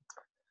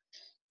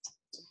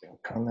 It's been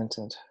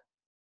commented.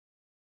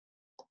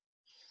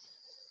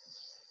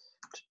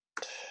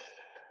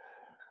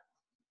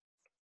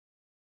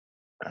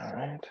 All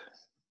right.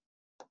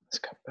 Let's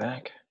come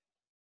back.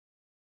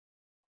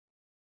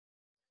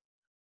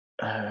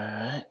 All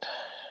right.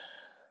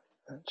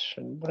 That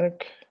should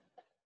work.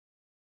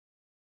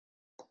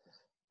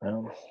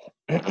 All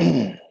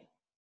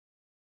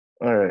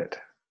right.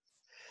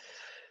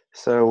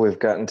 So we've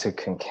gotten to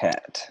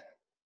concat.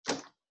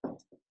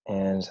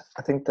 And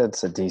I think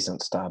that's a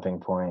decent stopping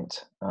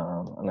point.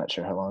 I'm not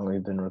sure how long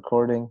we've been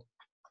recording,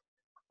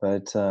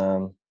 but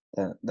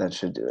that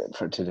should do it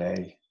for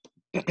today.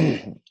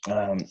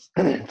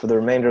 For the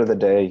remainder of the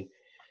day,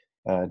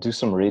 do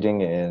some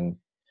reading in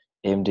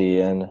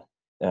MDN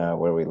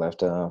where we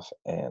left off,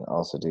 and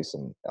also do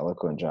some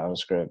eloquent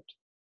JavaScript,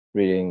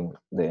 reading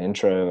the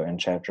intro and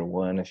chapter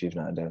 1 if you've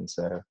not done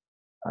so.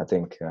 I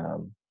think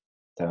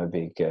that would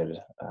be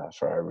good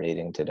for our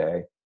reading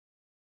today.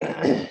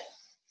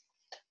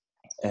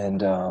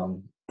 And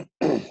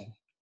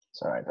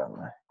sorry about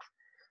my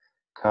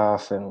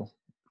cough and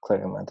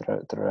clearing my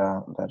throat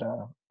throughout, but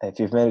if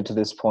you've made it to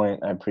this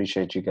point, I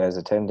appreciate you guys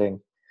attending.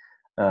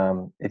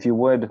 If you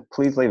would,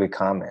 please leave a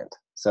comment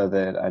so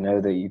that I know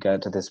that you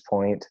got to this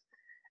point,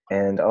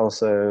 and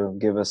also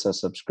give us a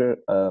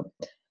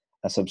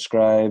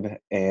subscribe,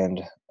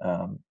 and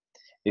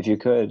if you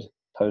could,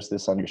 post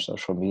this on your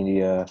social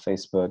media,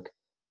 Facebook,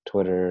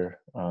 Twitter,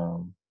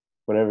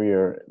 whatever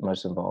you're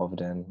most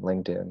involved in,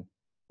 LinkedIn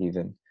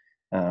even.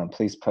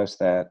 Please post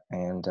that.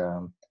 And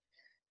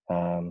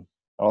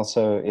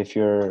also, if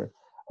you're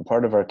a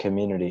part of our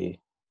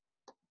community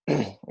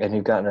and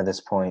you've gotten to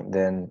this point,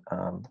 then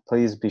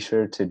please be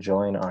sure to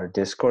join our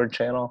Discord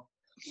channel.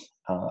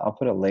 I'll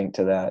put a link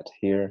to that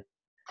here.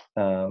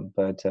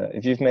 But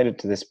if you've made it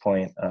to this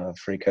point of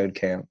Free Code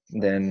Camp,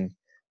 then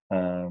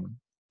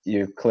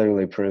you've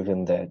clearly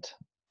proven that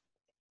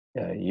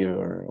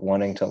you're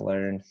wanting to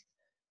learn.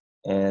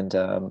 And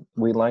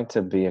we like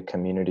to be a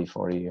community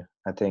for you.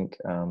 I think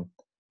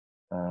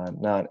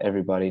not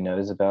everybody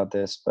knows about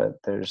this,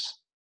 but there's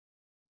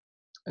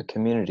a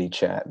community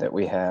chat that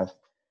we have.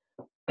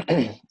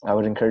 I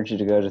would encourage you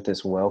to go to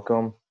this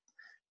welcome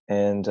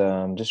and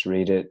just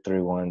read it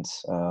through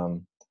once.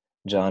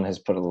 John has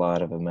put a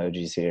lot of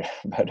emojis here,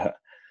 but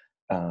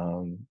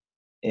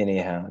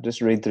anyhow,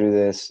 just read through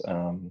this.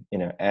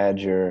 Add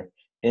your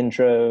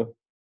intro.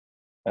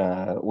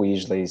 We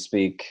usually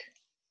speak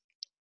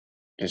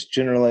just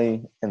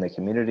generally in the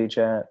community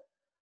chat.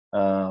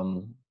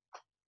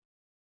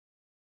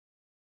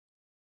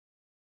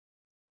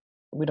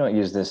 We don't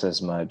use this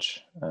as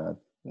much,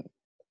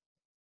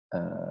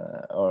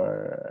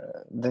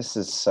 or this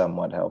is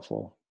somewhat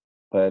helpful,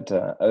 but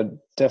I would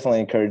definitely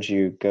encourage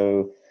you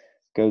go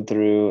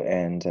through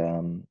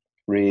and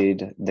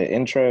read the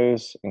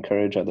intros,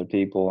 encourage other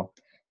people.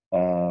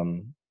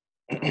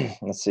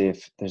 Let's see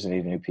if there's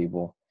any new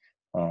people.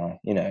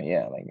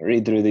 Like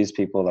read through these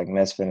people. Like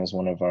Mesfin is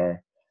one of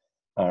our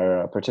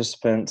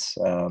participants.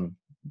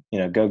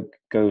 Go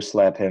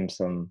slap him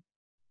some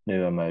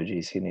new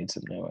emojis. He needs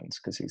some new ones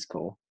because he's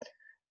cool.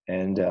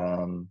 And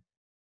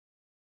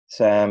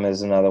Sam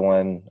is another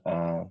one.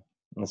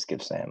 Let's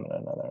give Sam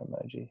another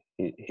emoji.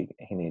 He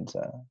needs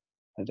a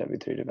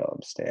W3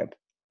 developed stamp.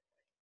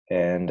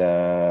 And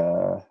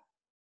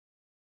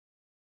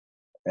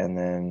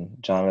then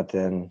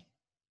Jonathan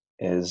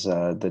is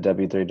the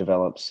W3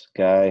 develops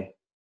guy.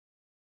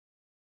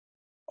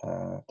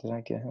 Did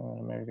I get him an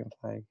American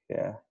flag?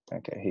 Yeah.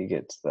 Okay, he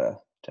gets the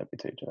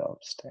W3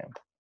 developed stamp.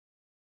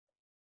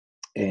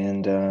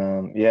 And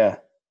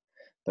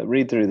but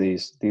read through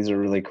these. These are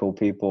really cool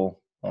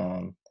people.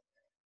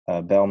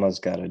 Belma's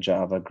got a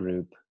Java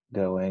group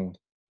going.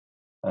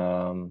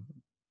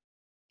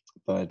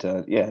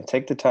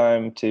 Take the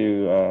time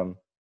to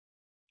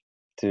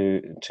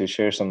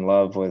share some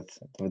love with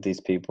these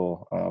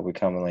people. We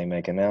commonly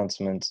make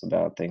announcements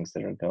about things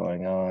that are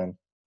going on.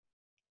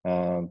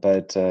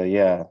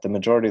 The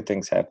majority of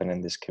things happen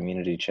in this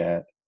community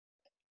chat.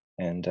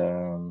 And,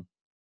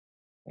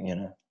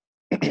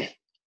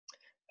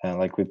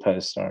 like we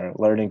post our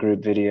learning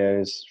group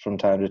videos from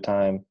time to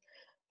time.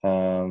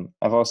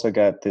 I've also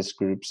got this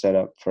group set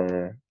up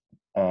for,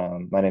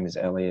 my name is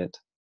Eliot.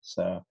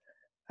 So,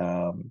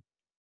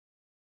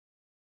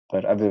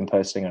 but I've been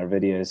posting our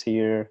videos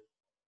here.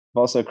 I've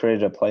also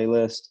created a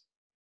playlist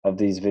of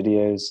these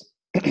videos.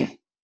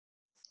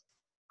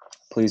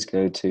 Please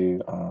go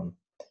to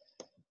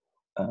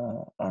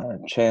our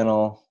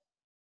channel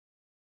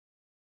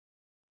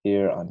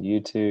here on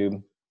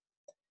YouTube,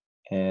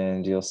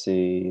 and you'll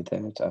see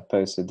that I've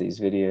posted these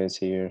videos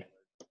here.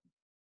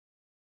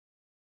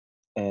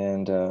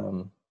 And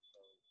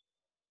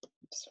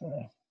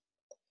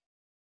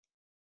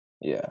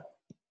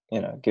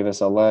give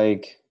us a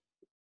like.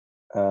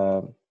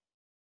 All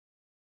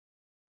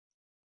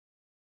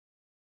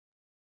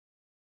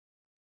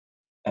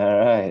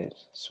right,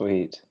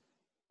 sweet.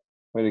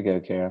 Way to go,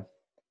 Kara.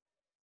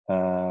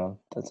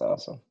 That's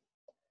awesome.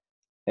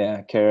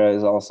 Yeah, Kara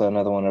is also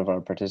another one of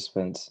our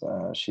participants.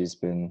 She's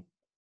been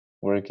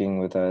working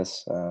with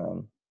us,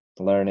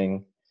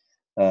 learning.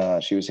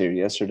 She was here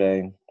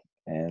yesterday,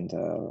 and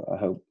I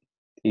hope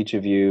each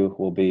of you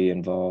will be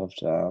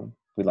involved.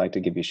 We'd like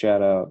to give you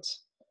shout outs,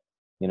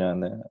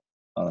 on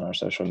our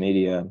social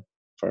media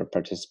for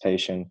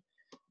participation,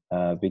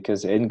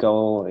 because the end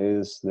goal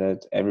is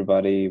that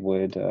everybody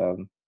would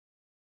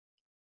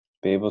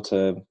be able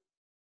to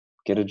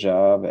get a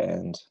job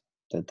and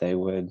that they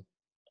would,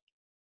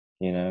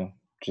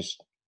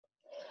 just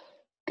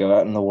go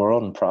out in the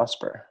world and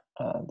prosper.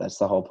 That's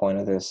the whole point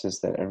of this, is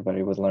that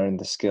everybody would learn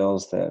the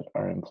skills that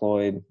are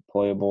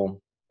employable,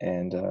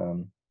 and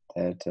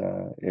that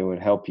it would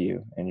help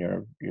you in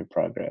your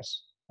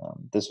progress.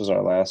 This was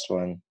our last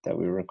one that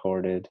we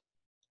recorded.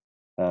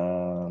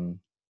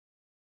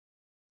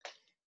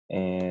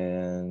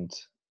 And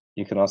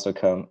you can also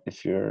come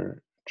if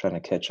you're trying to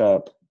catch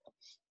up.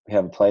 We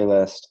have a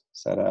playlist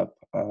set up.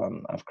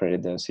 I've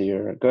created those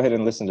here. Go ahead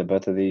and listen to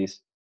both of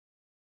these.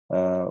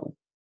 I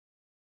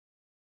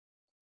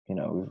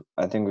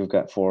think we've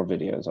got 4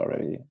 videos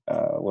already.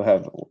 We'll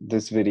have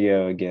this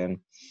video again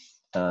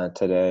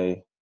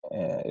today.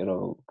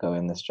 It'll go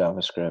in this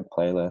JavaScript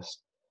playlist.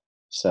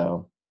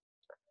 So,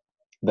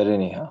 but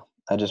anyhow,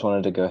 I just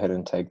wanted to go ahead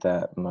and take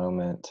that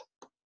moment.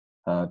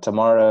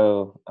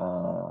 Tomorrow,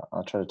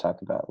 I'll try to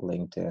talk about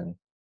LinkedIn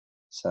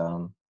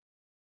some.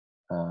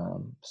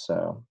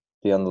 So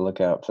be on the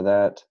lookout for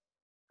that.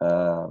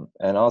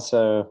 And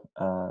also,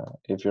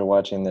 if you're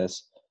watching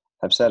this,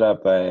 I've set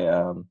up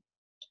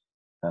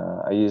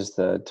I use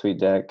the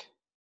TweetDeck.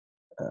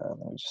 Let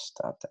me just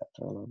stop that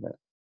for a little bit.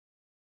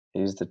 I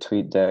use the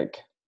TweetDeck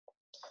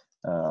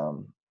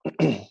Um,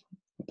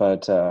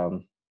 but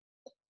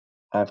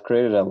I've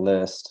created a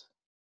list.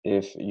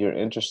 If you're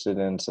interested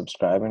in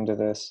subscribing to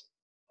this,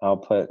 I'll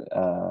put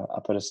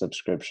a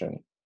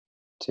subscription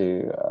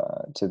to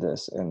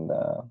this in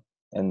the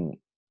and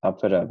I'll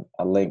put a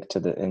link to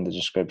the in the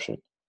description.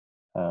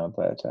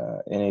 But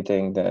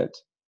anything that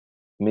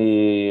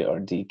me or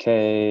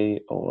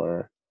DK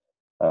or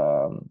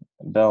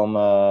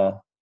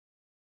Belma,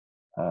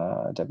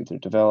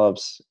 W3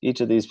 Develops,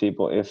 each of these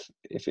people, if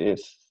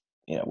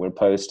we're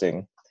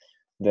posting,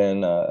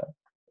 then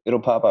it'll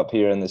pop up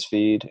here in this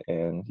feed,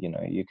 and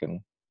you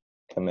can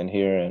come in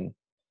here and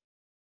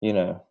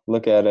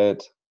look at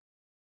it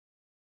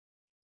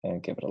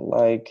and give it a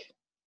like,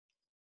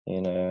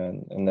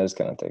 and those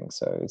kind of things.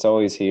 So it's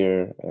always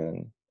here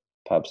and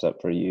pops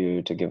up for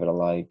you to give it a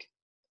like.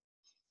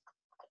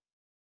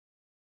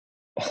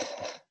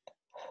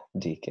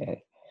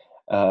 DK.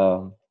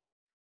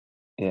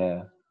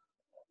 Yeah.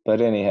 But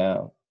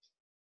anyhow,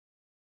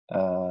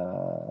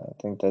 I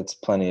think that's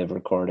plenty of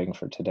recording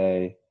for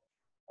today.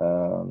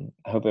 I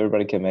hope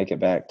everybody can make it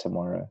back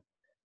tomorrow.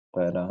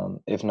 But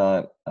if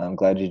not, I'm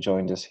glad you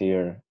joined us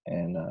here,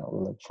 and we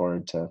look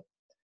forward to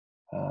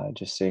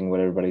just seeing what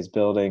everybody's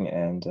building.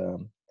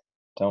 And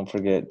don't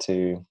forget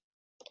to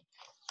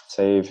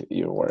save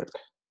your work.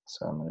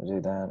 So I'm going to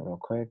do that real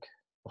quick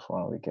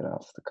before we get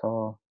off the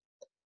call.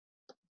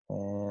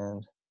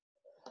 And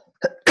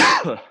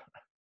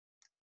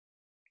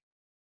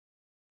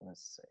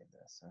let's save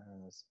this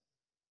as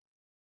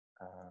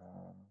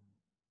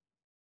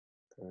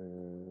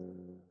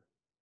through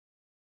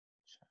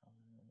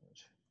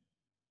challenge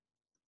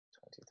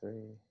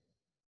 23.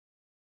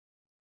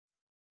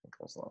 It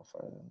goes a little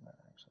further than that,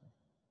 actually.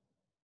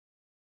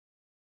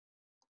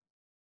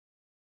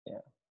 Yeah, I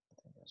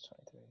think it was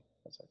 23.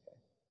 That's okay.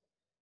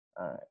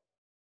 All right,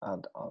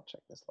 I'll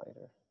check this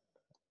later.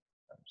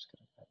 I'm just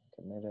gonna go ahead and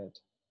commit it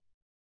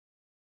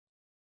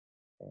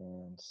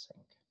and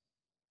sync.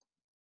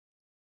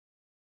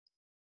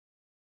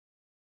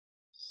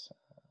 So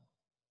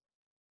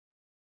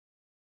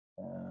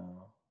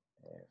now,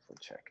 if we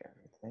check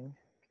everything,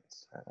 get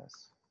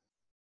status,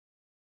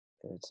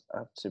 it's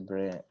up to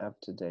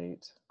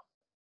date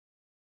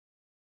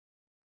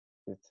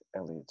with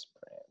Eliot's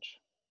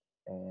branch,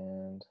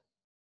 and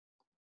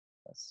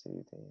let's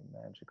see the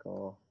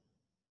magical.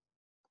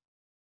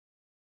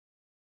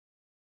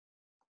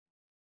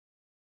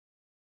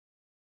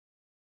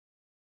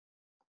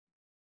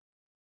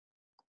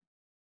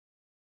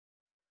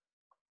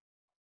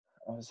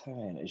 I was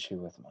having an issue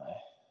with my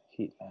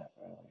heat map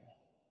earlier.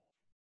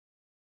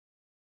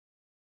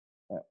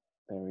 Yep,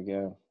 there we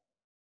go.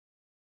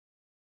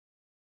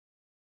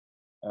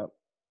 Oh,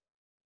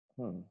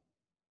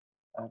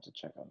 I have to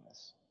check on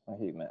this. My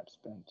heat map's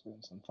been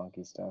doing some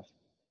funky stuff.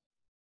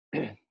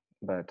 But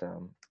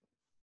maybe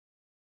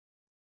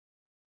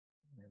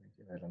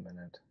give it a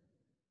minute.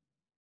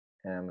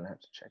 And I'm gonna have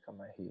to check on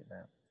my heat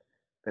map.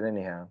 But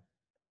anyhow,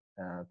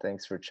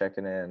 thanks for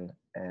checking in,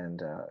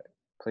 and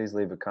please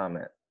leave a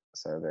comment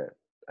so that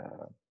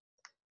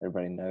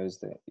everybody knows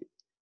that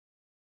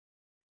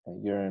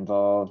you're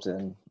involved,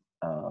 and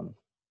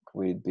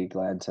we'd be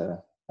glad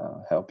to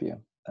help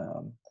you.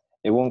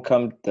 It won't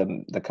come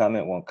the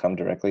comment won't come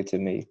directly to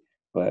me,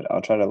 but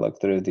I'll try to look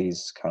through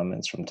these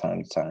comments from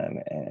time to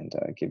time and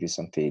give you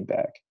some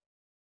feedback.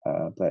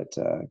 But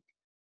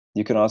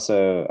you can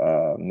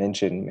also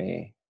mention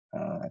me.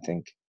 I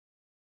think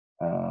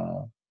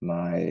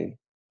my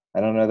I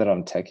don't know that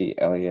I'm Techie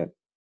Elliot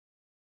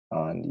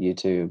on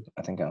YouTube.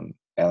 I think I'm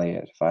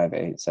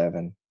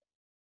Elliot587.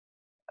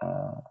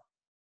 Uh,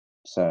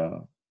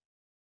 so,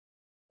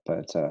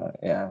 but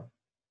yeah,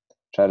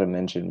 try to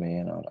mention me,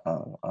 and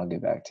I'll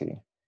get back to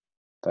you.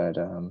 But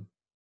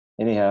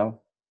anyhow,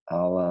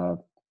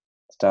 I'll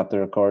stop the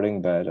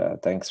recording.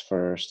 But thanks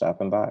for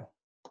stopping by.